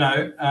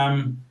 they're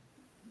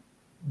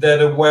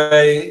the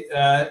way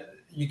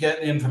you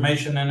get the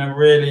information in a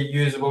really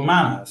usable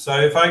manner. So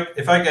if I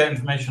get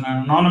information,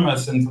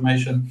 anonymous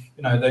information,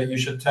 that you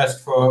should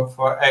test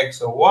for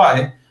X or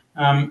Y,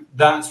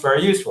 that's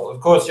very useful.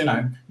 Of course,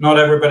 not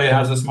everybody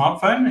has a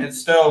smartphone. It's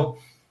still,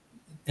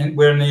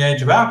 we're in the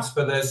age of apps,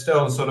 but there's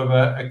still sort of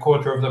a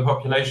quarter of the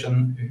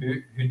population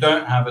who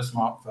don't have a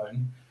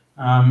smartphone.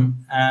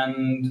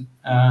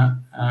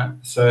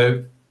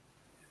 So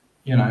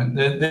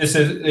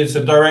it's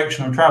a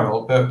direction of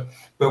travel,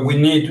 but we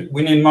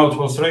need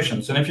multiple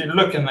solutions. And if you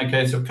look in the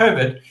case of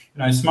COVID,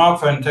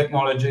 smartphone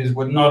technologies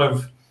would not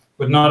have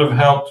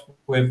helped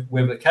with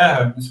the care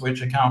homes,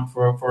 which account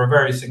for a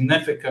very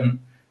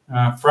significant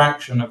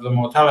fraction of the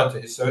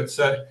mortality. So it's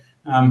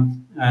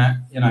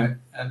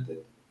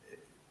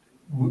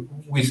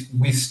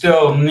we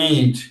still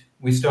need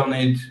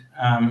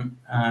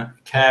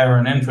care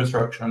and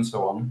infrastructure and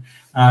so on.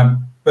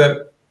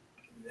 But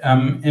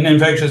in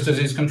infectious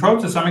disease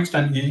control, to some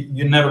extent,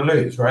 you never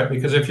lose, right?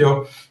 Because if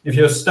you're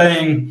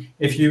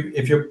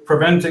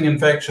preventing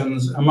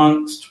infections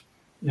amongst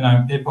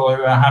people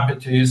who are happy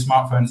to use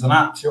smartphones and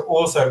apps, you're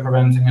also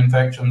preventing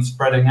infections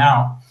spreading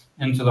out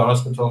into the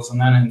hospitals and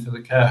then into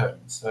the care homes.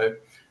 So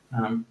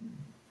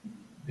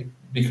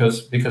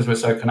because we're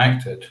so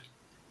connected.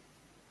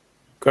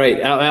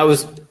 Great. I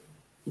was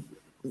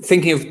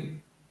thinking of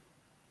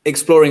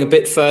exploring a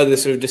bit further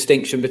sort of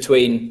distinction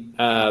between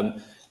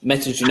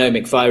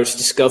metagenomic virus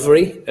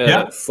discovery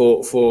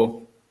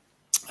for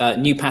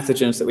new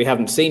pathogens that we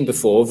haven't seen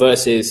before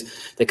versus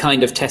the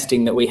kind of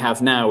testing that we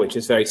have now, which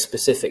is very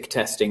specific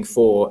testing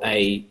for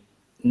a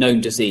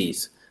known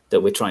disease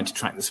that we're trying to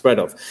track the spread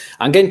of.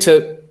 I'm going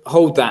to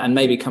hold that and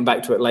maybe come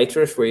back to it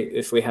later if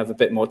we have a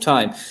bit more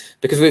time,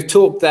 because we've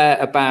talked there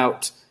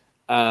about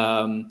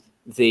the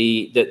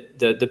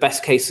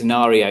best case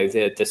scenario,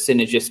 the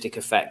synergistic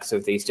effects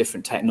of these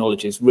different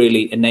technologies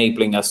really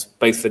enabling us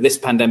both for this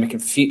pandemic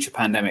and for future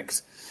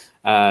pandemics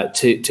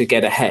to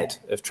get ahead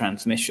of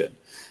transmission.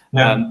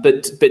 Yeah.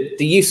 But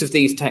the use of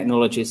these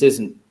technologies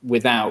isn't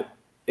without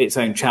its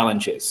own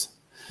challenges.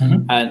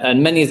 Mm-hmm.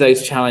 And many of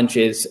those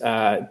challenges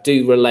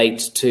do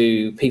relate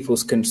to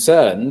people's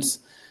concerns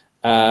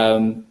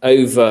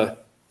over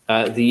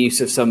the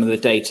use of some of the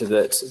data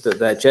that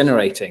they're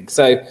generating.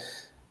 So,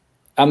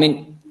 I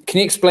mean, can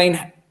you explain,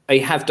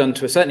 you have done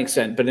to a certain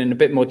extent, but in a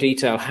bit more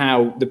detail,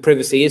 how the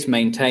privacy is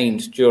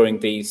maintained during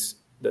the use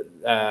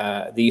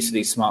of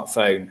these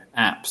smartphone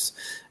apps?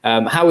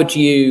 How would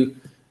you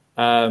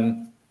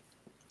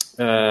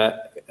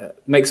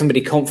make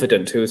somebody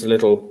confident who is a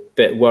little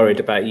bit worried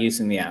about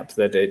using the app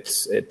that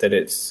it's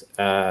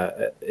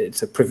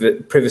a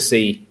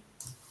privacy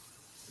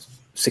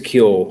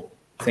secure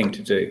thing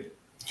to do?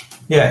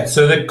 Yeah,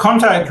 so the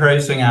contact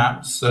tracing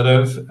apps that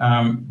have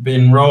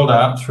been rolled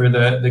out through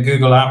the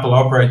Google Apple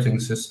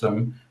operating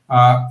system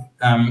are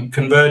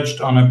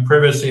converged on a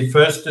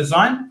privacy-first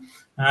design,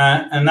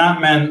 and that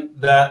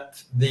meant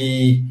that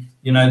the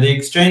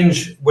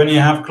exchange, when you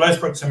have close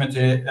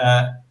proximity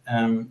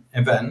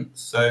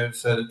events, so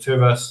the two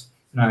of us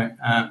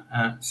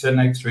sit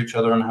next to each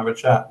other and have a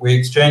chat, we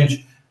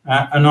exchange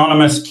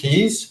anonymous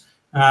keys,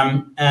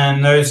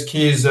 and those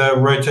keys are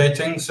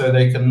rotating, so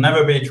they can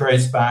never be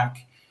traced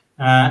back.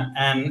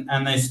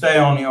 And they stay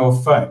on your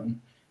phone.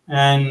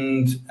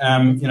 And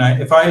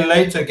if I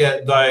later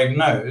get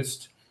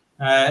diagnosed,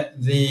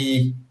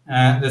 the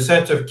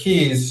set of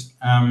keys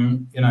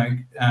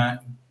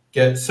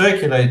get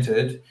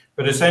circulated,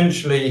 but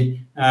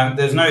essentially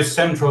there's no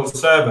central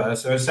server.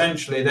 So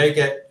essentially,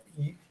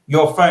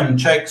 your phone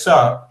checks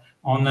up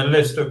on the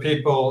list of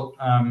people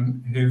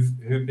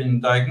who've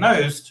been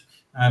diagnosed,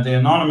 the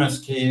anonymous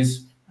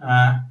keys,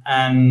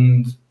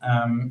 and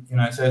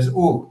it says,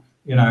 "Oh,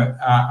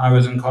 I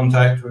was in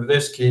contact with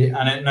this key,"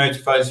 and it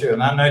notifies you,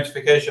 and that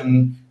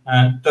notification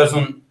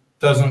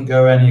doesn't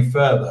go any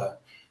further.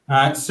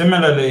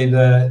 Similarly,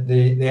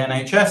 the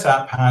NHS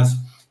app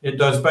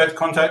does both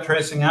contact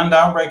tracing and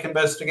outbreak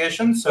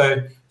investigation.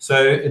 So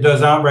it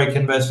does outbreak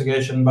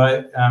investigation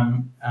by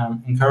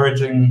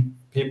encouraging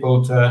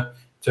people to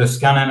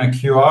scan in a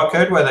QR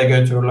code where they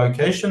go to a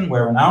location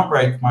where an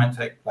outbreak might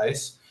take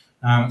place.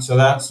 So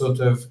that's sort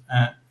of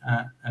a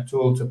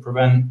tool to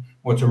prevent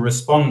or to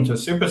respond to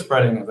super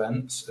spreading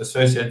events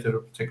associated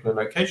with particular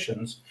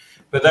locations.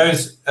 But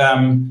those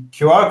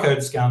QR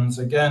code scans,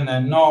 again,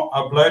 they're not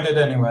uploaded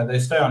anywhere. They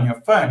stay on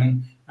your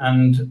phone.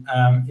 And,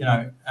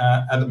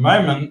 at the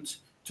moment,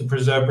 to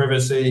preserve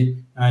privacy,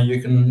 you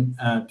can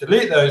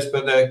delete those,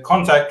 but the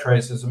contact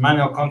tracers, the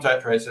manual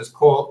contact tracers,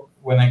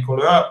 when they call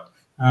you up,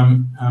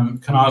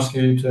 can ask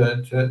you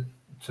to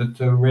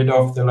read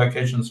off the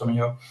locations on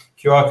your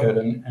QR code,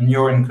 and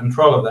you're in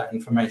control of that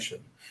information.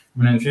 I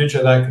mean, in the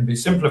future that could be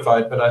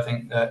simplified, but I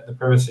think that the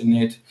privacy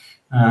need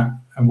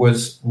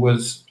was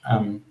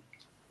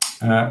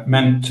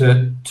meant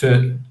to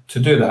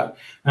do that.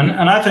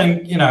 And I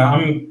think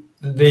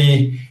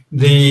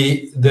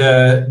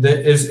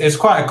it's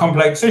quite a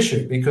complex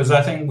issue, because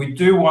I think we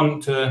do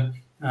want to,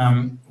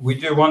 and we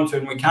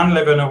can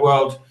live in a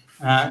world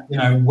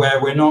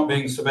where we're not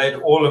being surveyed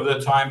all of the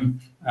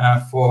time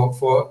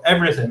for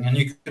everything. And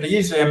you could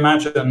easily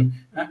imagine,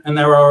 and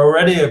there are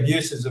already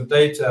abuses of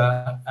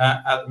data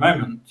at the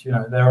moment.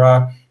 There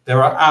are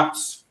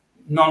apps,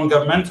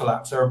 non-governmental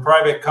apps. There are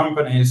private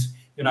companies,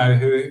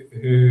 who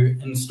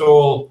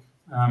install,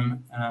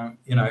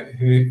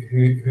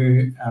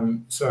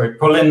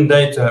 pull in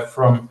data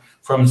from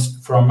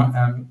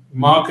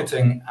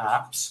marketing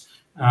apps.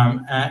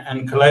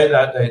 And collate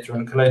that data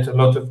and collate a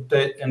lot of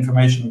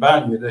information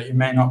about you that you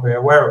may not be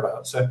aware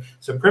about. So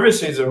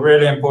privacy is a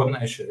really important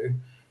issue,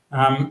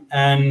 in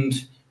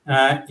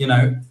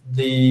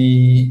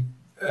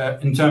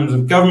terms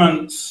of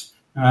governments,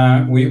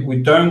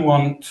 we don't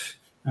want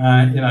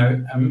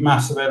a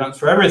mass surveillance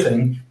for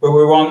everything, but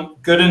we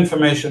want good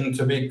information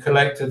to be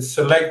collected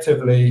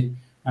selectively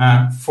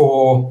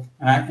for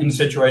in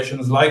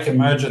situations like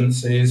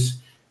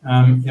emergencies.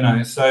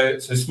 So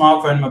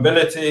smartphone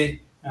mobility.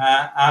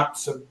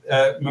 Apps,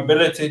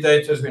 mobility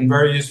data has been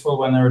very useful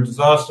when there are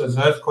disasters,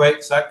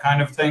 earthquakes, that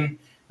kind of thing.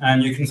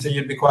 And you can see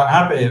you'd be quite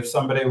happy if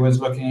somebody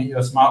was looking at your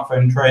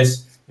smartphone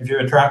trace if you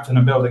were trapped in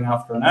a building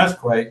after an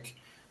earthquake.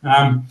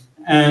 And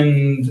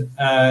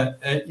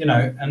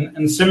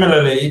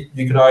similarly,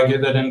 you could argue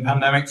that in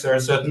pandemics there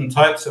are certain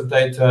types of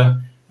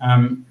data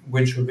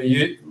which would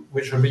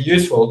be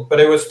useful. But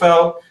it was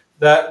felt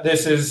that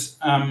this is,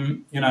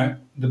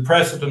 the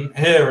precedent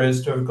here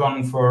is to have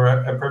gone for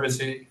a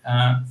privacy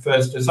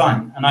first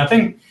design. And I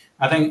think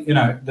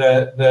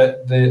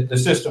the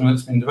system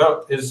that's been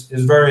developed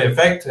is very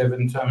effective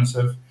in terms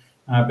of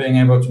being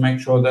able to make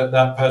sure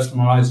that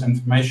personalized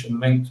information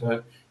linked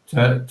to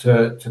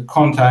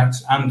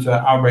contacts and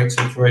to outbreak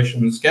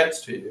situations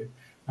gets to you.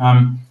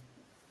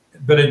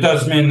 But it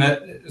does mean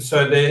that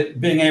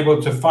being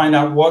able to find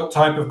out what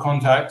type of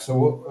contacts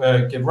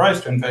give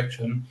rise to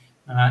infection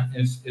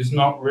is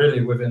not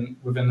really within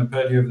the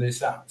purview of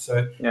this app.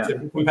 So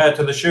compared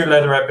to the shoe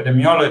leather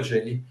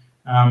epidemiology,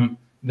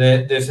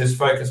 this is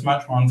focused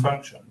much more on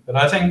function. But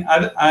I think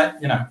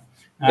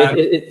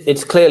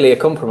It's clearly a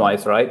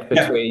compromise, right,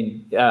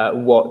 between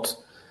what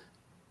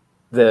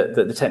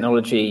the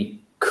technology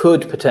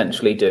could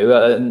potentially do.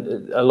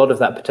 A lot of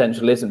that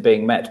potential isn't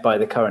being met by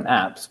the current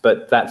apps,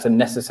 but that's a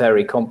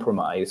necessary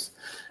compromise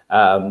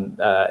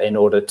in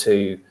order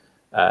to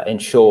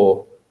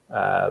ensure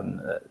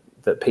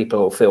that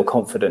people feel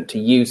confident to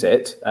use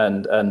it,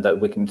 and that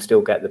we can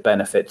still get the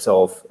benefits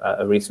of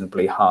a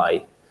reasonably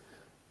high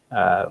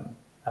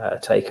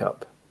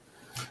take-up.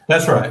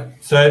 That's right.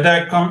 So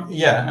that,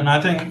 and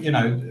I think,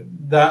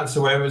 that's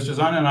the way it was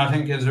designed, and I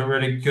think is a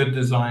really good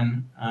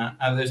design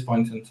at this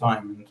point in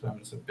time in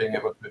terms of being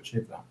able to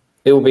achieve that.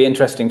 It will be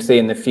interesting to see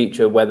in the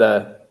future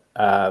whether,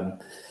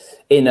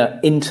 in an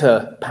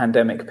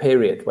inter-pandemic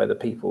period, whether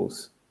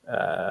people's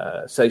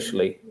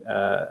socially,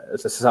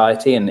 as a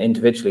society and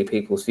individually,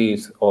 people's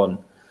views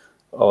on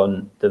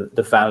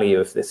the value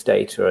of this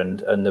data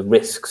and the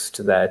risks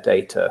to their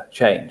data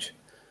change.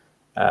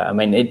 I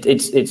mean,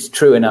 it's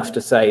true enough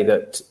to say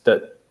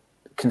that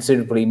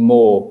considerably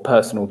more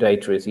personal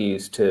data is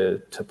used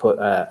to put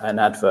an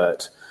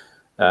advert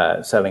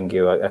selling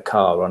you a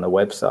car on a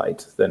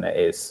website than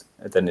it's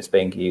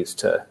being used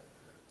to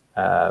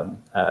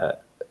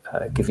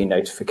give you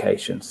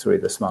notifications through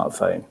the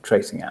smartphone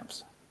tracing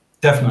apps.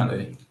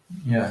 Definitely,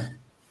 yeah.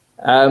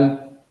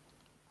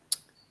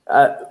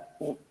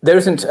 There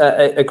isn't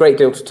a great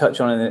deal to touch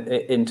on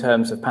in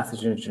terms of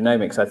pathogen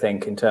genomics, I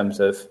think, in terms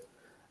of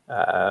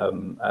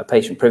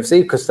patient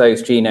privacy, because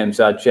those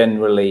genomes are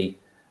generally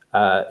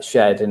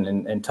shared in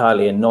an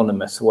entirely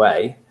anonymous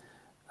way.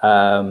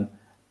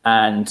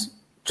 And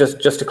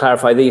just to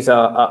clarify, these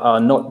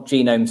are not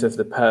genomes of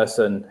the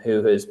person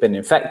who has been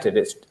infected.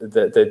 It's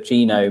the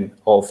genome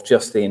of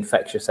just the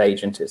infectious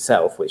agent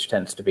itself, which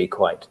tends to be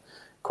quite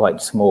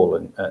small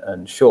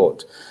and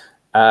short.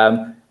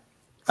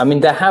 I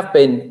mean, there have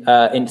been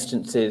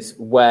instances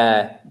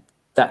where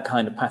that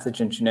kind of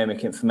pathogen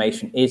genomic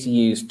information is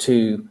used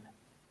to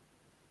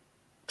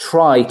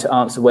try to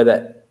answer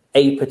whether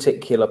a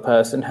particular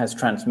person has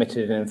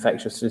transmitted an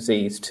infectious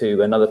disease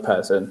to another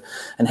person.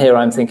 And here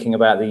I'm thinking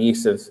about the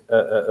use of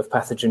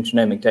pathogen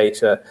genomic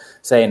data,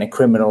 say in a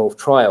criminal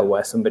trial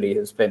where somebody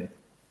has been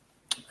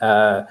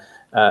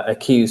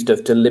accused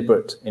of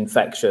deliberate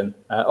infection,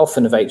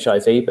 often of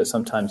HIV, but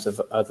sometimes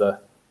of other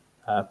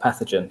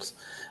pathogens,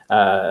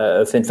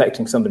 of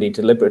infecting somebody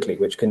deliberately,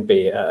 which can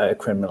be a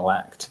criminal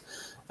act.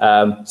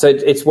 So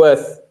it's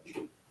worth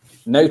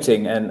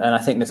noting, and I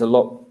think there's a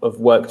lot of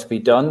work to be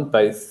done,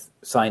 both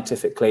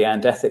scientifically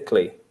and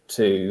ethically,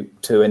 to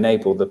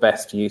enable the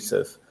best use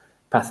of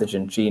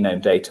pathogen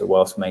genome data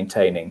whilst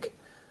maintaining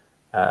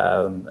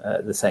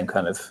the same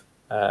kind of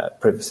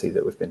privacy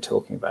that we've been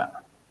talking about.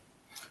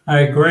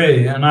 I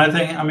agree, and I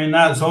think,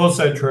 that's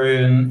also true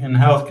in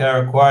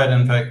healthcare acquired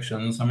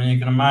infections. I mean, you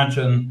can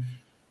imagine,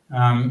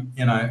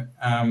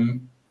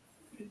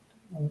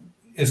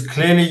 it's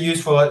clearly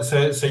useful.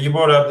 So you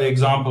brought up the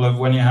example of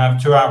when you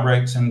have two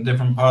outbreaks in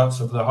different parts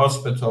of the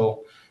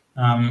hospital.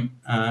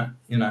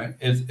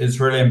 It's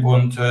really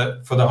important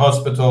for the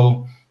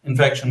hospital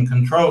infection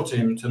control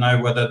team to know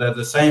whether they're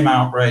the same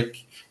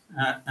outbreak,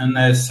 and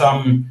there's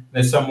some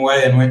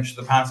way in which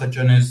the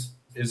pathogen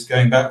is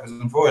going backwards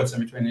and forwards in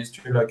between these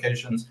two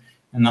locations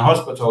in the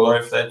hospital, or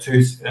if they're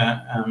two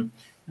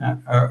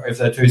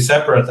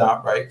separate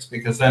outbreaks,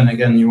 because then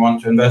again you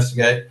want to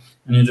investigate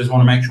and you just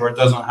want to make sure it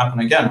doesn't happen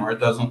again, or it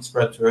doesn't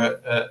spread to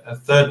a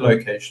third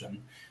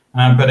location.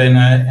 But in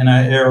an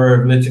era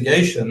of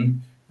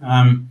litigation,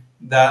 that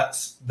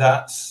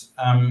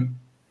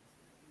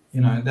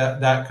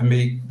can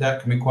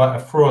be quite a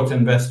fraught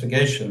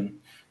investigation.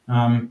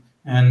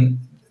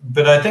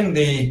 But I think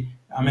the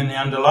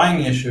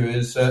underlying issue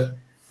is that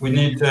we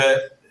need to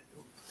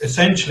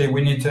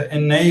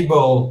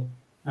enable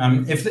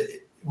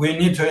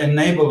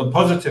the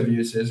positive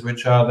uses,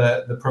 which are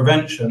the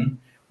prevention,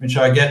 which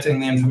are getting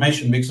the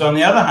information. Because on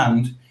the other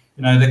hand,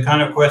 the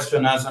kind of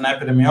question as an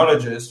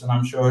epidemiologist, and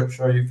I'm sure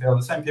you feel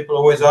the same, people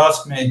always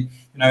ask me,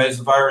 is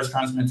the virus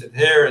transmitted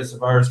here? Is the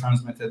virus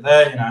transmitted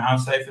there? How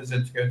safe is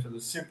it to go to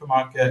the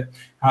supermarket?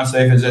 How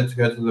safe is it to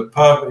go to the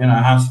pub?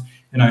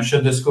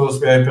 Should the schools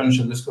be open?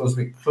 Should the schools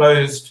be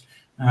closed?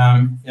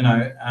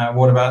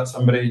 What about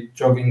somebody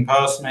jogging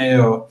past me?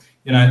 Or,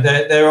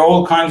 there are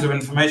all kinds of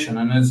information.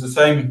 And it's the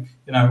same,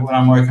 when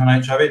I'm working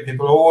on HIV,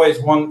 people always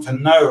want to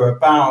know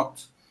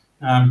about,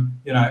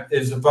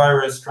 is the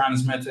virus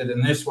transmitted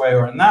in this way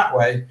or in that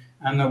way?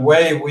 And the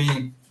way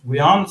we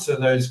answer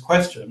those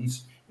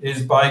questions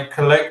is by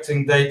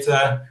collecting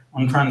data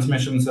on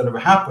transmissions that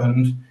have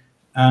happened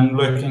and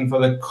looking for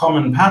the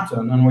common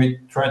pattern. And we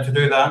try to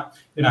do that.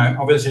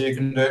 Obviously you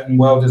can do it in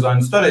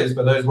well-designed studies,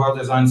 but those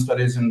well-designed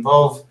studies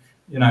involve,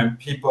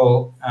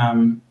 people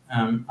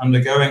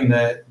undergoing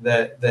their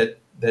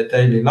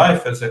daily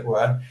life, as it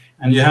were.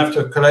 And you have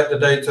to collect the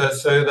data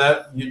so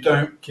that you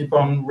don't keep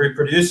on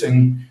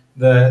reproducing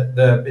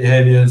the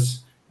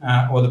behaviors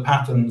or the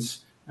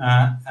patterns,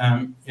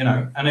 and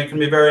it can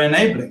be very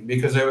enabling,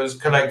 because it was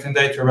collecting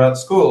data about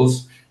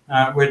schools,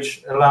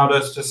 which allowed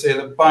us to see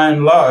that by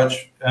and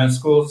large,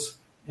 schools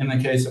in the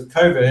case of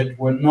COVID,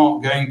 were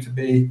not going to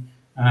be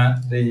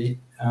the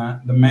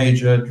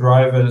major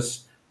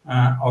drivers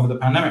of the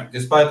pandemic,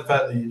 despite the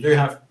fact that you do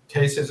have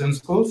cases in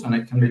schools and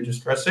it can be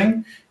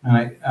distressing,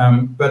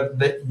 but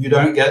that you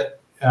don't get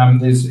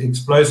these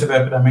explosive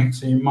epidemics,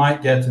 so you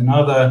might get in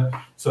other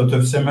sort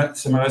of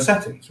similar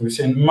settings. We've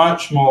seen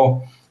much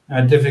more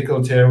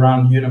difficulty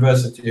around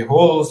university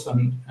halls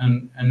and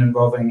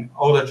involving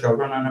older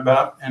children,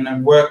 and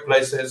in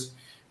workplaces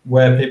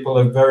where people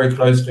are very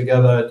close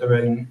together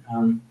doing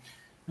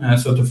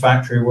sort of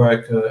factory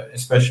work,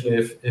 especially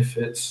if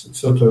it's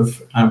sort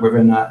of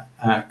within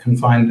a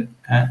confined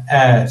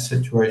air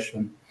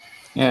situation.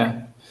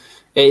 Yeah,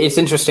 it's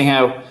interesting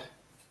how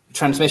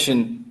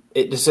transmission,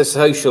 it's a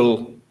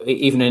social,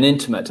 even an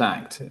intimate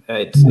act.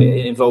 It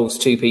involves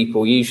two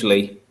people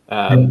usually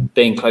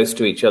being close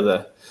to each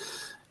other.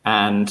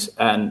 And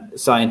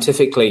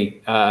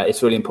scientifically,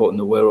 it's really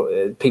important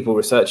that people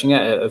researching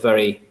it are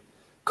very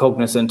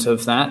cognizant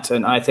of that.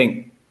 And I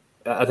think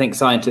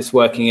scientists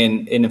working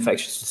in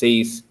infectious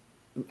disease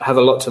have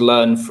a lot to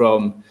learn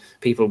from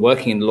people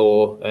working in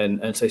law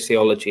and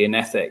sociology and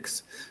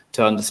ethics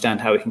to understand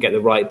how we can get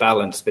the right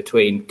balance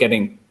between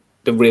getting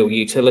the real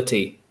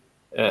utility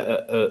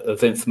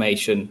of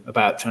information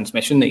about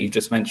transmission that you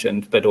just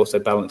mentioned, but also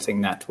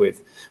balancing that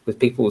with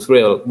people's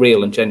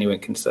real and genuine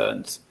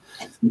concerns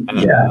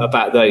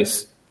about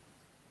those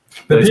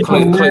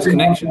close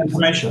connections.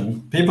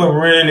 Information. People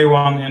really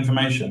want the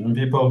information, and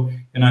people,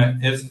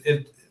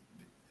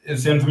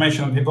 it's the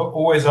information that people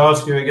always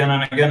ask you again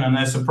and again, and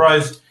they're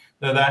surprised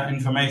that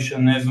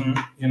information isn't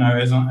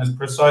as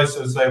precise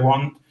as they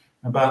want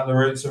about the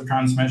routes of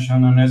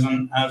transmission and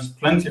isn't as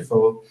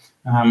plentiful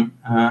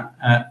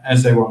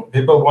as they want.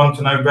 People want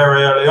to know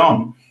very early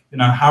on,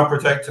 how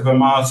protective are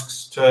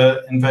masks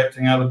to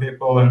infecting other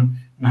people and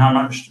how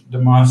much the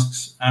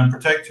masks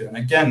protect you. And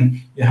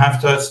again, you have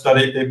to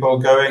study people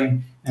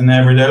going in their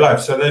everyday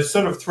life. So there's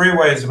sort of three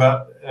ways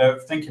about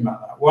thinking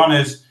about that. One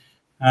is,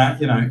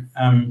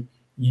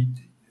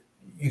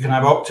 you can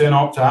have opt-in,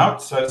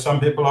 opt-out. So some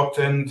people opt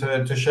in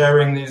to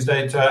sharing these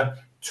data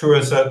to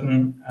a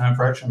certain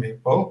fraction of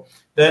people.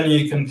 Then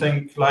you can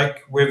think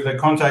like with the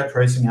contact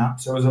tracing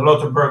apps, there was a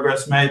lot of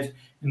progress made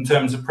in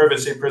terms of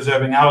privacy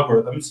preserving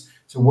algorithms.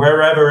 So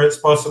wherever it's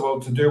possible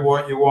to do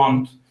what you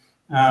want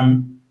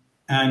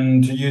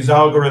and to use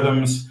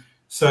algorithms.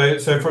 So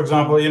for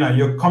example,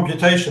 your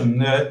computation,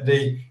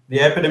 the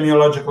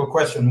epidemiological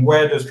question,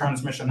 where does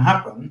transmission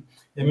happen?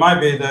 It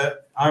might be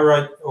that I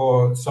write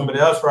or somebody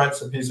else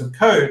writes a piece of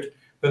code,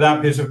 but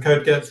that piece of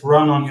code gets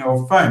run on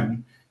your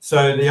phone.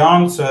 So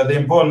the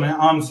important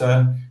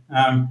answer,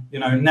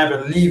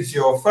 never leaves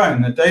your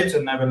phone. The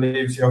data never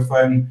leaves your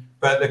phone,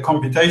 but the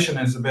computation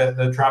is the bit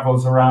that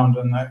travels around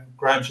and that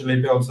gradually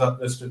builds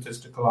up the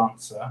statistical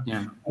answer.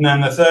 Yeah. And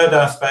then the third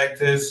aspect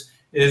is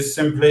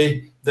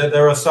simply that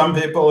there are some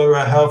people who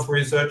are health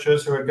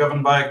researchers who are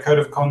governed by a code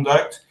of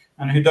conduct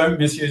and who don't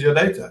misuse your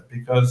data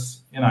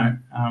because,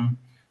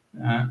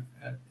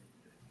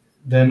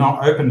 they're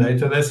not open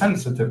data, they're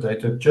sensitive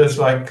data, just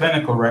like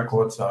clinical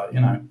records are,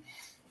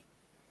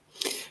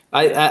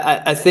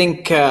 I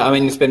think,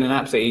 it's been an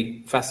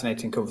absolutely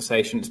fascinating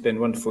conversation. It's been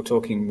wonderful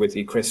talking with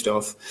you,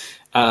 Christoph.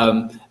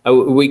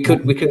 We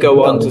could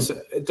go on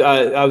to,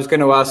 I was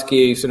going to ask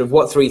you sort of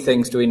what three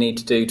things do we need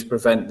to do to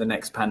prevent the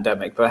next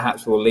pandemic?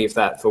 Perhaps we'll leave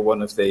that for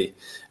one of the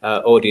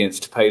audience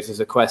to pose as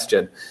a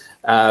question.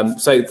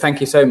 So thank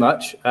you so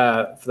much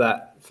for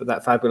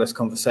that fabulous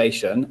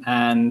conversation.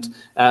 And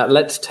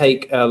let's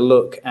take a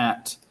look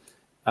at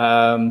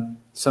some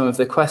of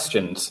the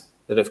questions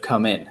that have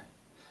come in.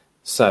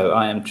 So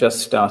I am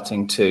just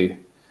starting to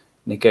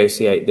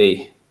negotiate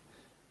the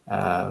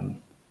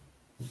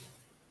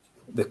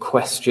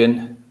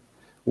question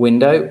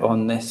window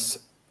on this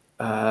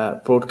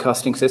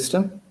broadcasting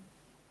system.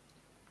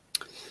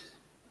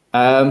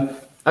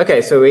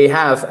 Okay, so we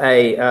have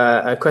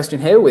a question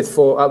here with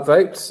 4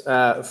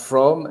 upvotes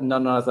from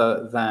none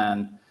other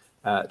than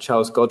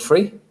Charles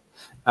Godfrey,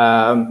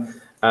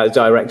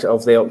 director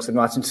of the Oxford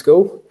Martin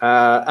School.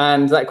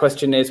 And that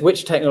question is,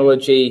 which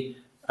technology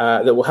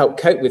that will help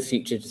cope with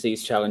future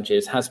disease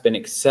challenges has been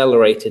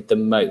accelerated the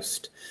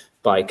most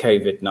by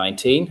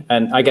COVID-19?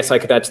 And I guess I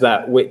could add to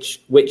that, which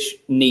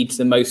needs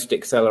the most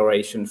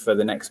acceleration for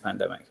the next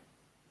pandemic?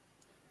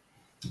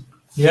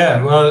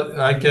 Yeah, well,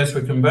 I guess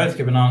we can both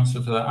give an answer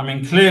to that. I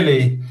mean,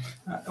 clearly,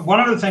 one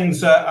of the things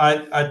that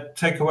I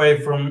take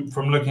away from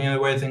looking at the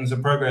way things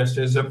have progressed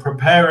is that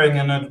preparing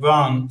in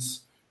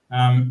advance,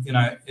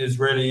 is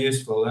really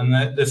useful. And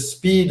the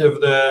speed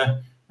of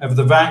the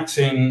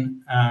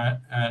vaccine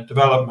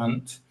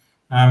development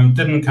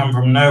didn't come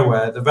from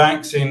nowhere. The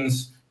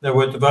vaccines that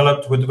were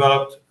developed.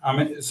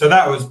 So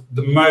that was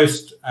the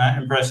most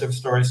impressive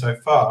story so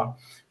far,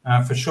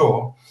 for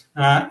sure.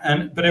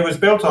 But it was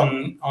built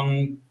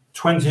on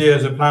 20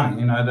 years of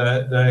planning.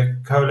 The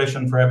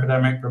Coalition for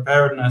Epidemic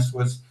Preparedness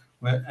and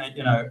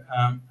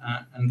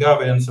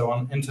Gavi and so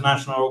on,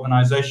 international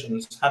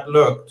organizations had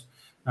looked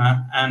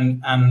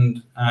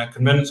and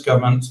convinced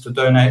governments to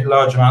donate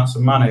large amounts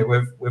of money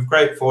with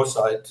great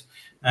foresight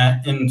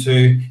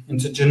into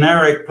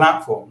generic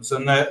platforms.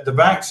 And the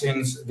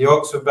vaccines, the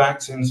Oxford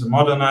vaccines, the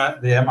Moderna,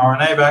 the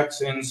mRNA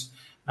vaccines,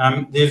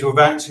 these were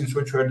vaccines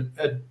which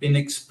had been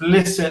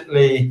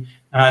explicitly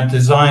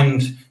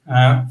designed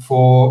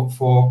for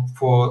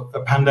a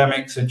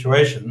pandemic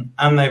situation,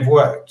 and they've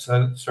worked.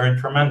 So it's very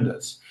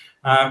tremendous.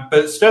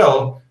 But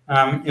still,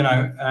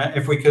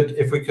 if we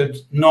could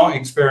not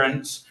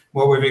experience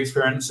what we've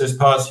experienced this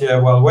past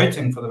year while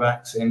waiting for the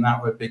vaccine,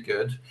 that would be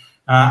good.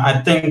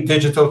 I think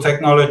digital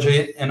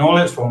technology in all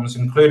its forms,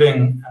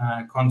 including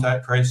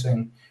contact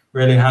tracing,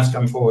 really has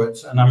come forward.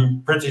 And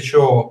I'm pretty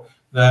sure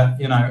that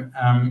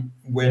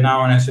we're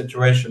now in a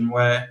situation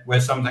where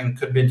something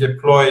could be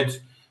deployed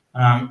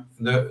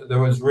that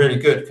was really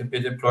good, could be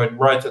deployed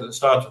right at the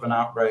start of an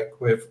outbreak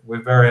with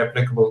very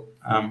applicable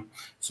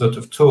sort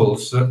of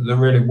tools that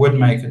really would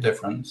make a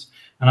difference.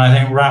 And I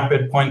think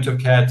rapid point of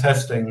care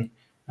testing,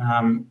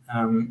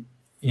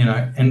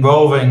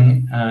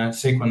 involving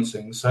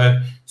sequencing.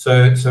 So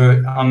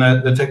on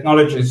the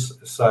technologies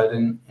side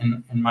in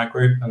my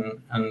group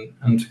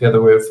and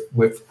together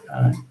with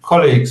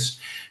colleagues,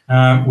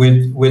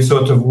 we're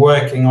sort of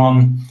working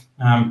on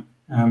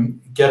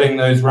getting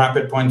those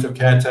rapid point of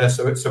care tests.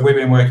 So we've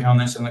been working on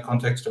this in the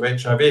context of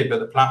HIV, but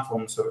the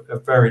platforms are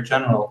very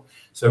general.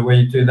 So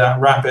we do that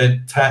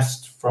rapid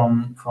test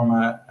from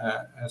a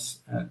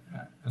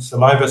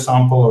saliva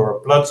sample or a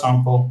blood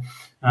sample,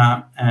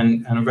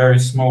 and a very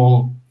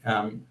small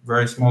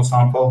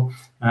sample,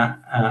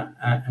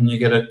 and you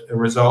get a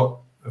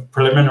result, a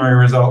preliminary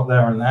result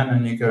there and then,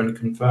 and you go and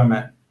confirm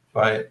it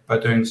by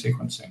doing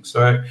sequencing.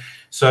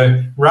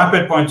 So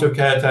rapid point of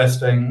care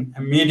testing,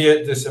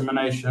 immediate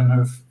dissemination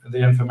of the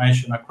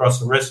information across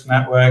the risk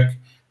network,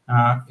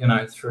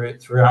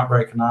 through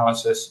outbreak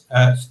analysis,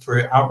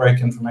 through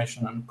outbreak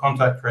information and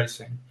contact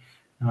tracing.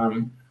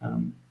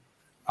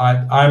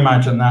 I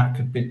imagine that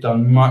could be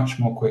done much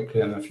more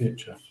quickly in the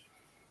future.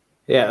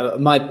 Yeah,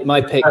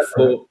 my pick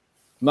for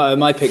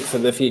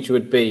the future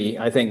would be,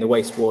 I think, the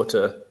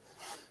wastewater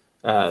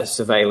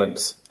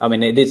surveillance. I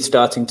mean, it is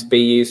starting to be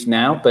used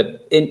now,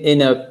 but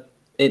in a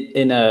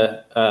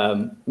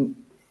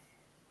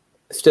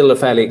still a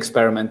fairly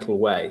experimental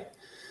way.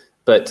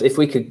 But if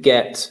we could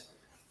get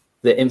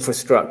the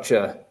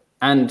infrastructure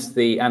and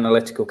the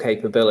analytical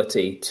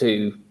capability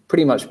to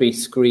pretty much be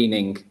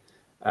screening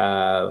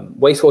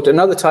wastewater and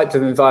other types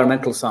of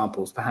environmental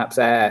samples, perhaps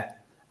air,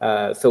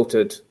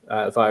 filtered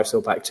virus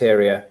or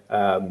bacteria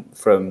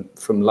from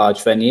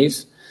large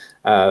venues,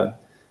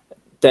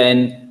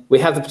 then we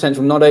have the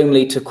potential not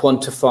only to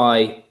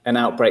quantify an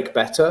outbreak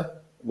better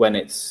when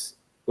it's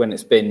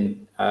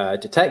been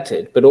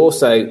detected, but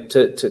also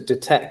to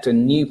detect a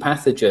new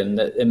pathogen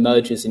that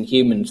emerges in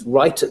humans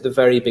right at the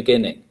very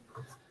beginning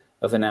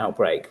of an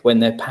outbreak, when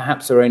there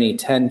perhaps are only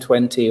 10,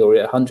 20 or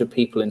 100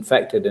 people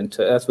infected. And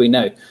as we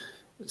know,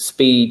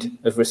 speed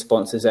of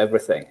response is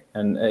everything,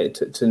 and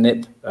to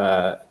nip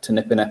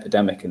an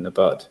epidemic in the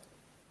bud.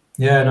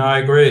 Yeah, no, I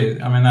agree.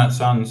 I mean, that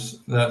sounds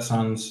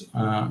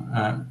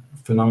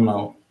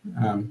phenomenal.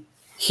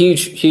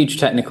 Huge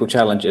technical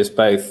challenges,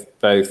 both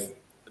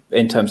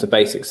in terms of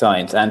basic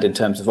science and in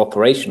terms of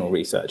operational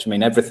research. I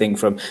mean, everything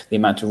from the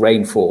amount of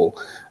rainfall,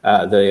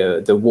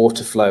 the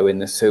water flow in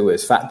the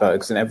sewers,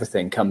 fatbergs, and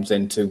everything comes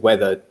into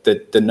whether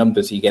the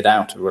numbers you get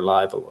out are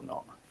reliable or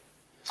not.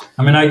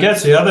 I mean, I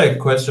guess the other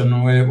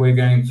question we're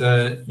going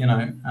to,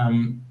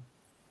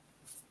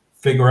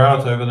 figure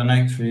out over the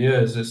next few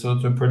years is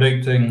sort of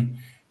predicting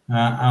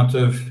out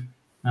of,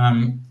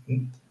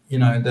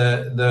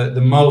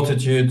 the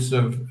multitudes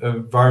of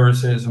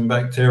viruses and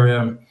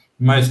bacteria,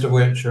 most of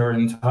which are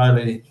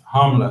entirely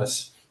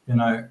harmless.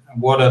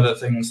 What are the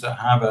things that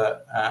have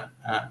a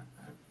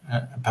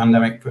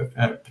pandemic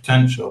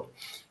potential?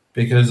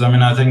 Because, I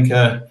mean, I think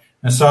a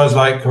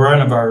SARS-like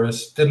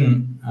coronavirus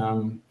didn't,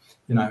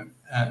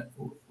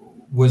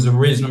 was a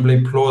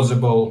reasonably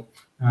plausible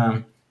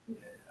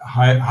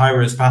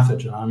high-risk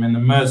pathogen. I mean, the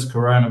MERS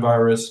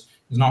coronavirus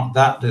is not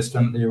that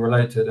distantly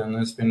related, and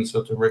has been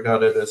sort of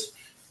regarded as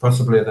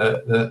possibly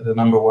the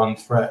number one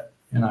threat,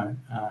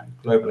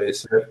 globally.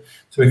 So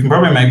we can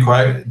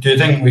probably do you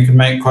think we can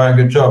make quite a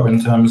good job in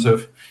terms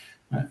of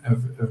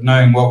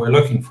knowing what we're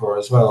looking for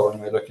as well when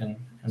we're looking?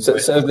 So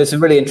there's a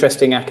really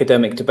interesting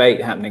academic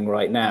debate happening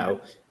right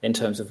now in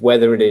terms of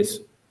whether it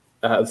is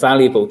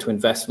valuable to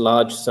invest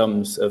large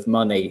sums of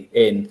money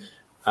in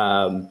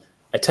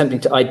attempting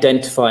to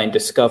identify and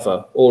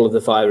discover all of the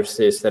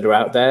viruses that are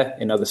out there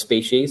in other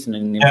species and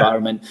in the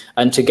environment,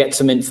 and to get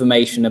some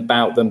information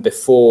about them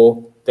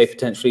before they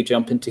potentially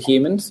jump into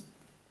humans.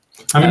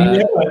 I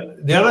mean,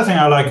 the other thing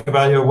I like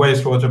about your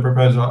wastewater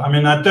proposal, I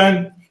mean,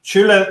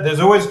 there's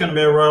always going to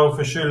be a role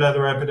for shoe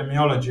leather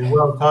epidemiology,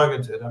 well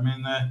targeted. I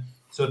mean, the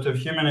sort of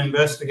human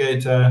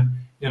investigator,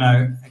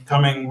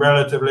 coming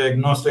relatively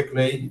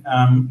agnostically,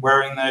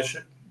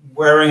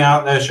 wearing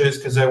out their shoes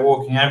because they're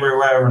walking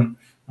everywhere and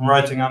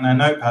writing on their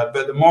notepad.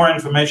 But the more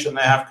information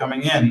they have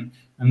coming in,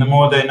 and the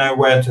more they know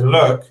where to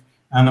look,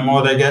 and the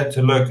more they get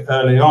to look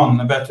early on,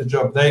 the better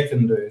job they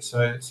can do.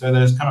 So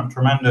there's kind of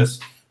tremendous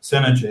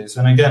synergies.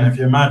 And again, if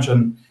you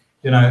imagine,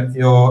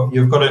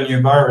 you've got a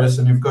new virus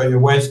and you've got your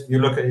waste. You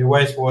look at your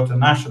wastewater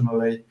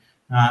nationally,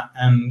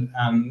 and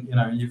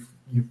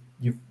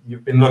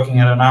you've been looking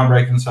at an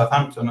outbreak in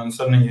Southampton, and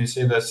suddenly you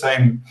see the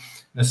same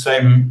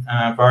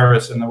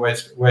virus in the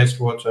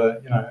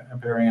wastewater,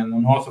 appearing in the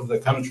north of the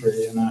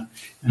country in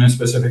a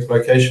specific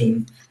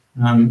location.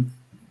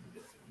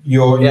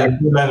 Your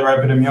weather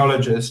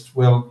epidemiologist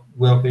will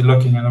be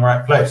looking in the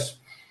right place.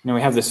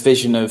 We have this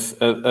vision of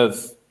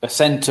a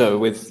centre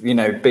with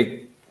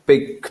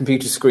big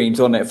computer screens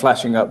on it,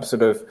 flashing up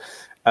sort of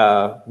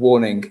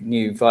warning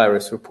new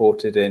virus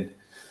reported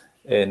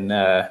in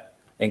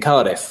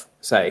Cardiff,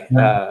 say,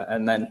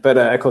 but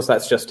of course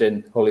that's just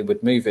in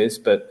Hollywood movies.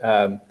 But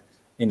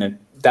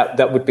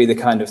that would be the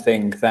kind of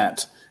thing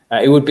that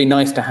it would be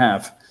nice to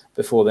have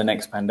before the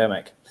next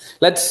pandemic.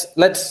 Let's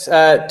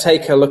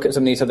take a look at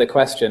some of these other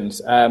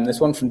questions. There's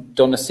one from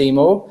Donna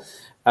Seymour,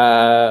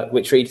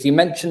 which reads: you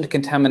mentioned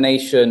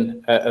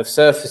contamination of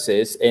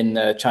surfaces in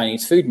the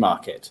Chinese food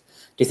market.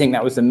 Do you think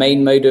that was the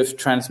main mode of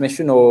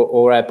transmission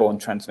or airborne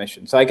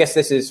transmission? So I guess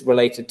this is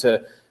related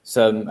to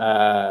some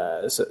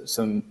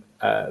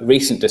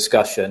recent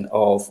discussion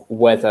of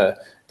whether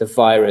the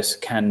virus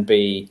can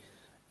be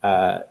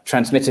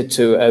transmitted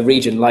to a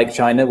region like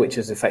China, which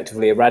has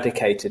effectively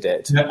eradicated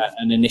it,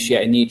 and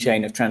initiate a new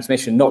chain of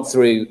transmission, not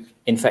through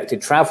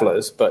infected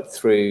travellers, but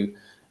through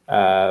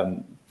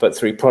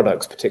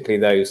products, particularly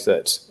those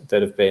that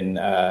have been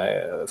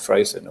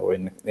frozen or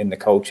in the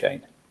cold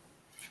chain.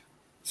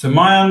 So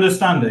my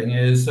understanding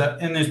is that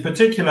in this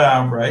particular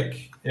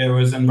outbreak, it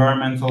was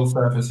environmental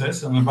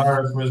surfaces, and the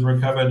virus was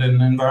recovered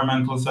in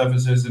environmental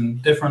surfaces in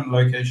different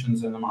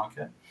locations in the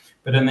market.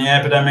 But in the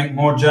epidemic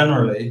more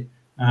generally,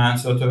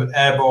 sort of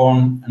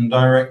airborne and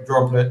direct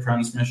droplet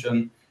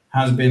transmission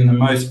has been the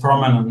most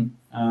prominent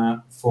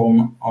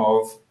form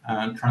of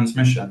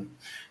transmission.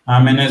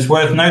 And it's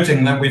worth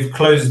noting that we've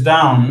closed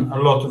down a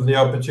lot of the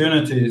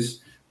opportunities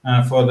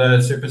for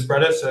the super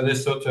spreaders. So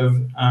this sort of,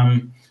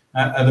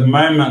 at the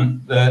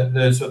moment,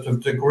 the sort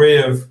of degree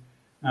of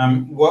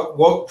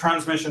what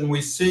transmission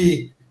we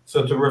see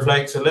sort of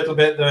reflects a little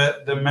bit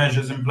the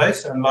measures in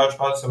place. So in large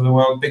parts of the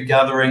world, big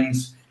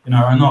gatherings,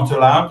 are not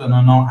allowed and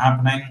are not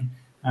happening,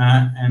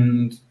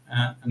 and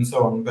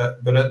so on.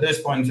 But at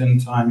this point in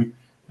time,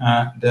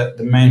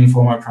 the main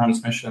form of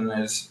transmission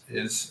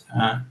is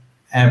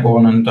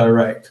airborne and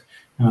direct.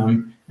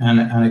 And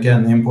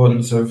again, the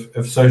importance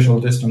of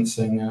social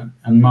distancing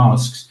and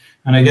masks.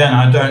 And again,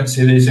 I don't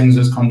see these things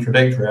as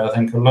contradictory. I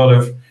think a lot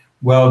of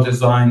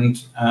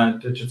well-designed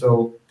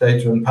digital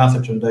data and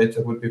pathogen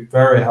data would be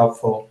very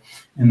helpful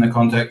in the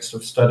context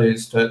of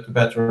studies to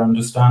better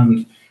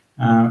understand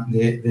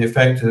the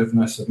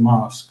effectiveness of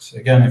masks.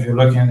 Again, if you're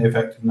looking at the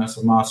effectiveness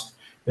of masks,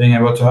 being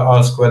able to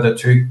ask whether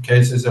two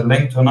cases are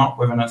linked or not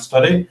within a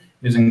study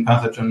using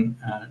pathogen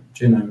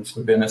genomes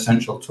would be an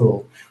essential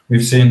tool.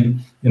 We've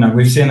seen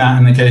that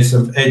in the case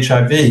of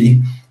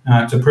HIV,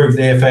 to prove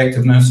the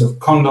effectiveness of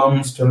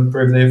condoms, to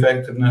prove the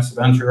effectiveness of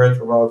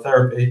antiretroviral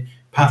therapy,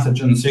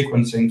 pathogen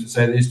sequencing to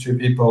say these two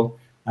people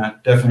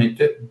definitely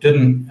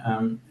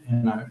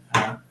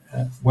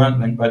weren't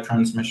linked by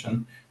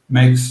transmission,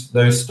 makes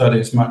those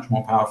studies much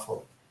more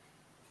powerful.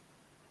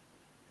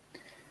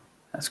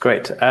 That's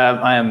great.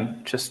 I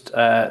am just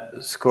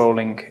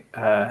scrolling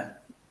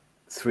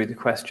through the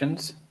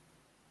questions.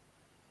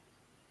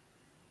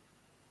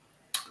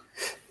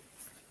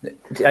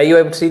 Are you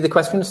able to see the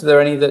questions? Are there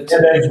any that... Yeah,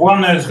 there's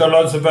one that's got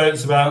lots of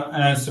votes about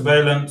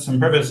surveillance and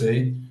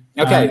privacy.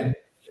 Okay.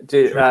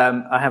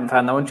 I haven't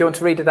found that one. Do you want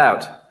to read it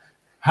out?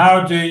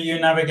 How do you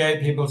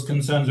navigate people's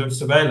concerns with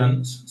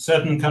surveillance?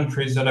 Certain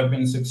countries that have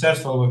been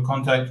successful with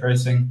contact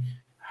tracing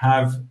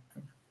have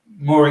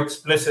more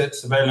explicit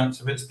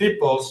surveillance of its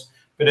peoples,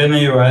 but in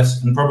the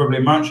US and probably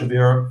much of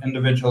Europe,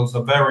 individuals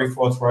are very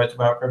forthright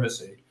about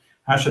privacy.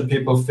 How should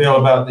people feel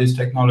about these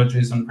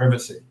technologies and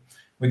privacy?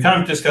 We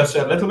kind of discussed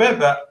it a little bit,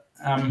 but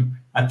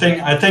I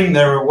think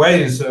there are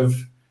ways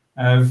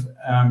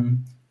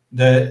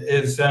there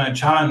is a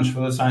challenge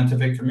for the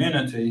scientific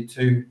community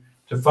to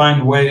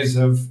find ways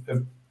of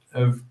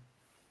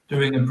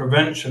doing the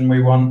prevention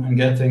we want and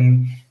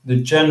getting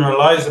the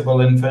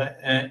generalizable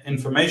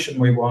information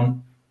we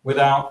want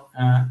without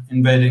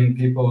invading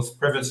people's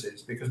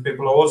privacies, because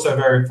people are also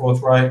very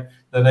forthright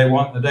that they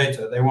want the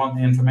data, they want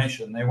the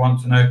information, they want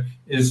to know,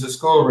 is the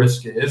school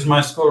risky, is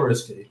my school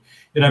risky?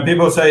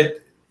 People say,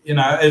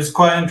 it's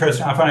quite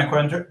interesting, I find it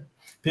quite interesting.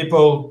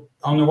 People,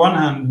 on the one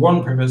hand,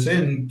 want privacy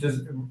and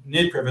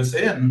need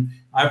privacy, and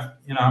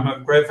I'm a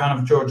great fan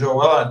of George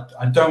Orwell.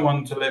 I don't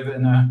want to live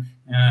in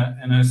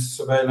a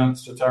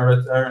surveillance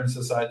totalitarian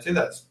society.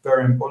 That's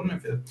very important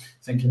if you're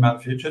thinking about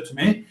the future to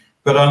me.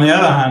 But on the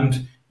other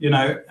hand,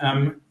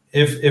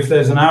 if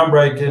there's an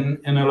outbreak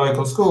in a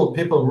local school,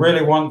 people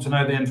really want to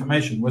know the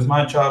information. Was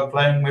my child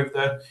playing with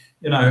the,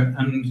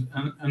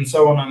 and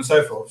so on and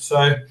so forth.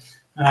 So,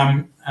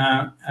 and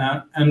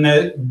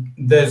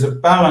there's a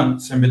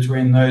balance in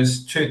between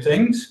those two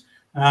things.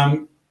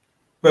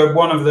 But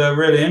one of the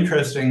really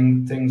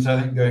interesting things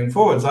I think going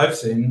forwards I've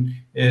seen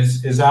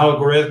is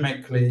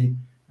algorithmically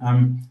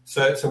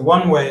So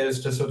one way is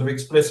to sort of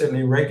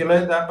explicitly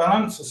regulate that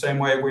balance, the same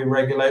way we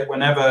regulate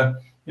whenever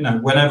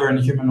in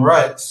human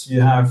rights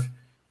you have,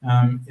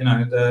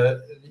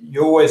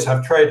 you always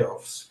have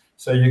trade-offs.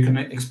 So you can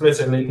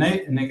explicitly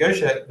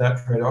negotiate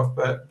that trade-off,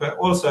 but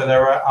also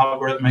there are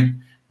algorithmic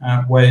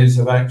ways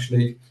of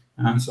actually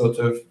sort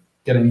of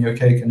getting your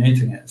cake and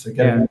eating it. So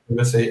getting the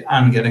privacy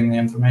and getting the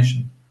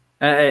information.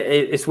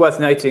 It's worth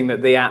noting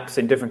that the apps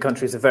in different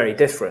countries are very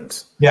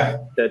different. Yeah.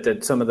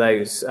 That some of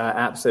those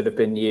apps that have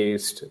been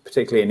used,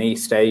 particularly in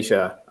East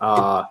Asia,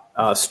 are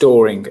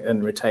storing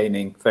and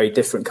retaining very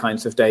different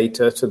kinds of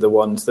data to the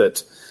ones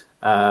that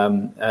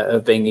are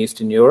being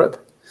used in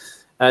Europe.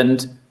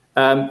 And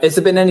has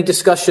there been any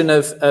discussion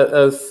of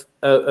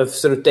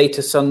sort of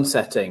data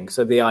sunsetting?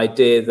 So the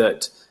idea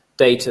that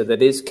data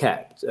that is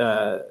kept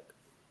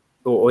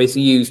or is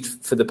used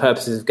for the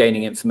purposes of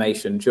gaining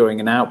information during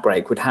an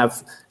outbreak would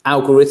have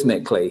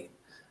algorithmically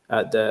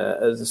at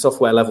the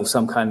software level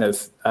some kind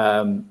of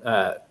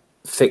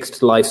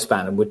fixed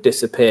lifespan and would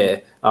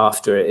disappear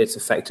after it's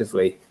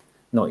effectively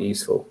not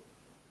useful?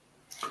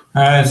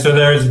 So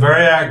there is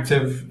very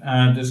active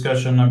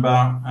discussion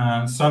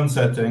about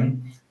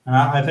sunsetting.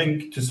 I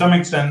think to some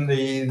extent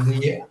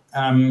the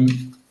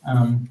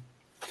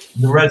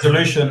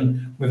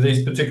resolution with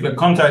these particular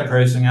contact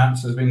tracing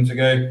apps has been to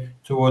go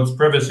towards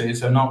privacy,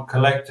 so not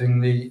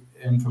collecting the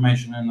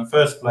information in the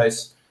first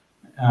place,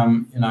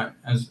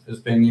 as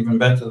being even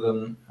better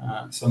than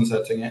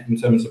sunsetting it in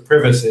terms of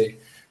privacy.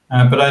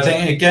 But I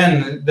think,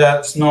 again,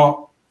 that's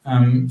not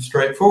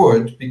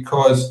straightforward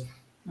because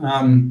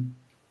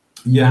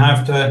you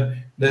have to,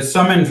 there's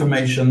some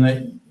information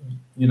that,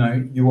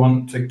 you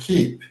want to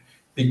keep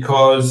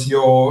because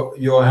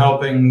you're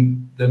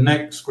helping the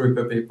next group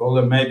of people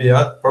that maybe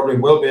probably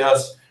will be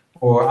us,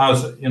 or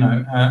us,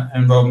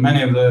 involve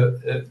many of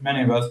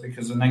us,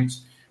 because the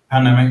next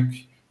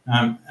pandemic,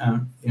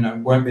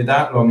 won't be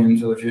that long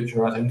into the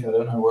future. I think I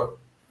don't know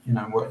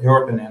what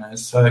your opinion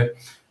is. So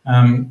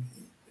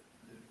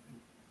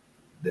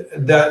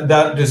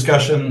that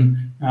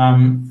discussion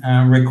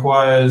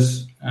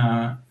requires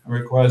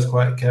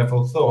quite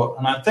careful thought.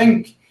 And I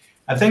think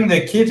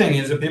the key thing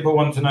is that people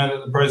want to know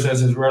that the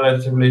process is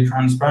relatively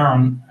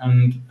transparent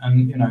and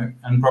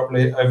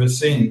properly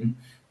overseen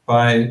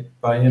by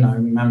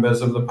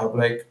members of the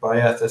public, by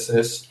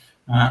ethicists,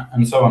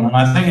 and so on. And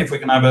I think if we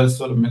can have a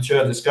sort of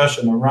mature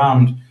discussion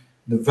around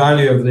the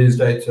value of these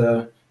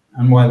data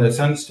and why they're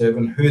sensitive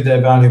and who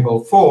they're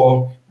valuable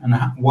for and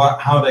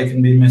how they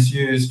can be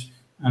misused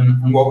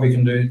and what we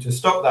can do to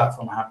stop that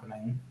from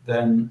happening,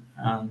 then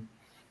a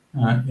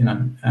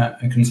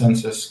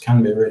consensus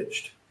can be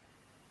reached.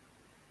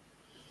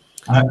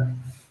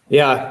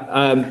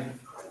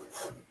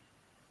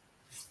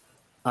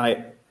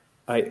 I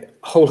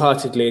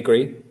wholeheartedly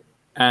agree,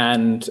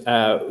 and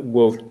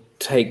will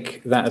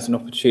take that as an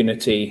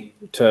opportunity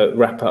to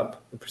wrap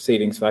up the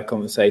proceedings of our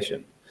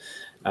conversation.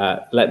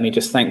 Let me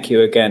just thank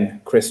you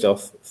again,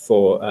 Christoph,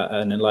 for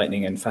an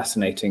enlightening and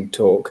fascinating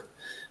talk.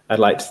 I'd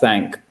like to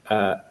thank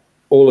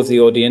all of the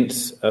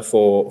audience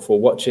for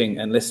watching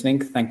and listening.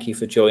 Thank you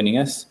for joining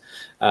us.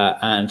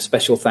 And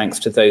special thanks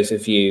to those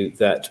of you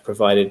that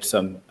provided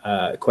some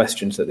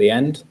questions at the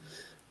end.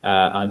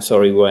 I'm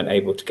sorry we weren't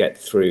able to get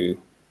through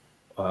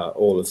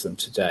all of them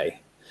today.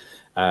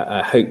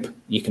 I hope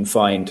you can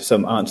find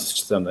some answers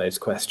to some of those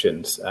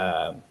questions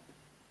in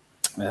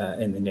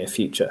the near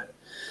future.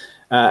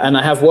 And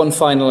I have one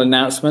final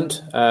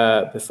announcement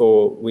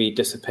before we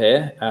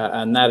disappear,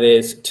 and that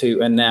is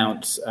to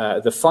announce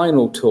the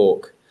final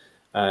talk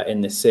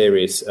in this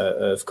series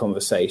of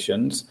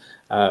conversations,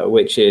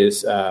 which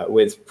is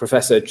with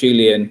Professor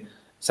Julian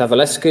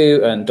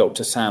Savulescu and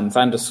Dr. Sam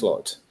van der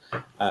Slot.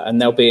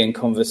 And they'll be in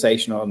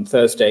conversation on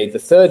Thursday, the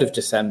 3rd of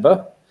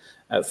December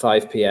at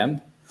 5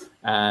 p.m.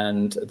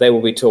 And they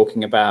will be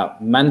talking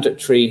about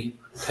mandatory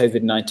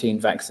COVID-19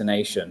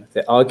 vaccination,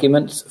 the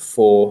arguments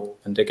for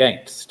and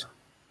against.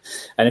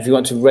 And if you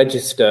want to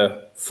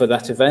register for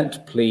that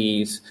event,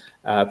 please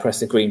press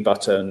the green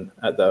button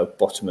at the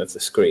bottom of the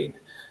screen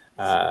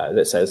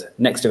that says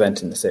next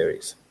event in the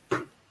series.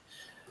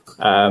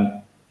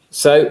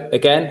 So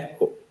again,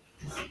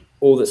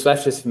 all that's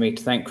left is for me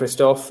to thank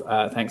Christoph.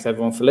 Thanks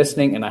everyone for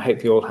listening, and I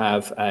hope you all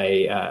have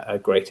a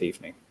great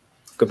evening.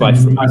 Goodbye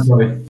from us.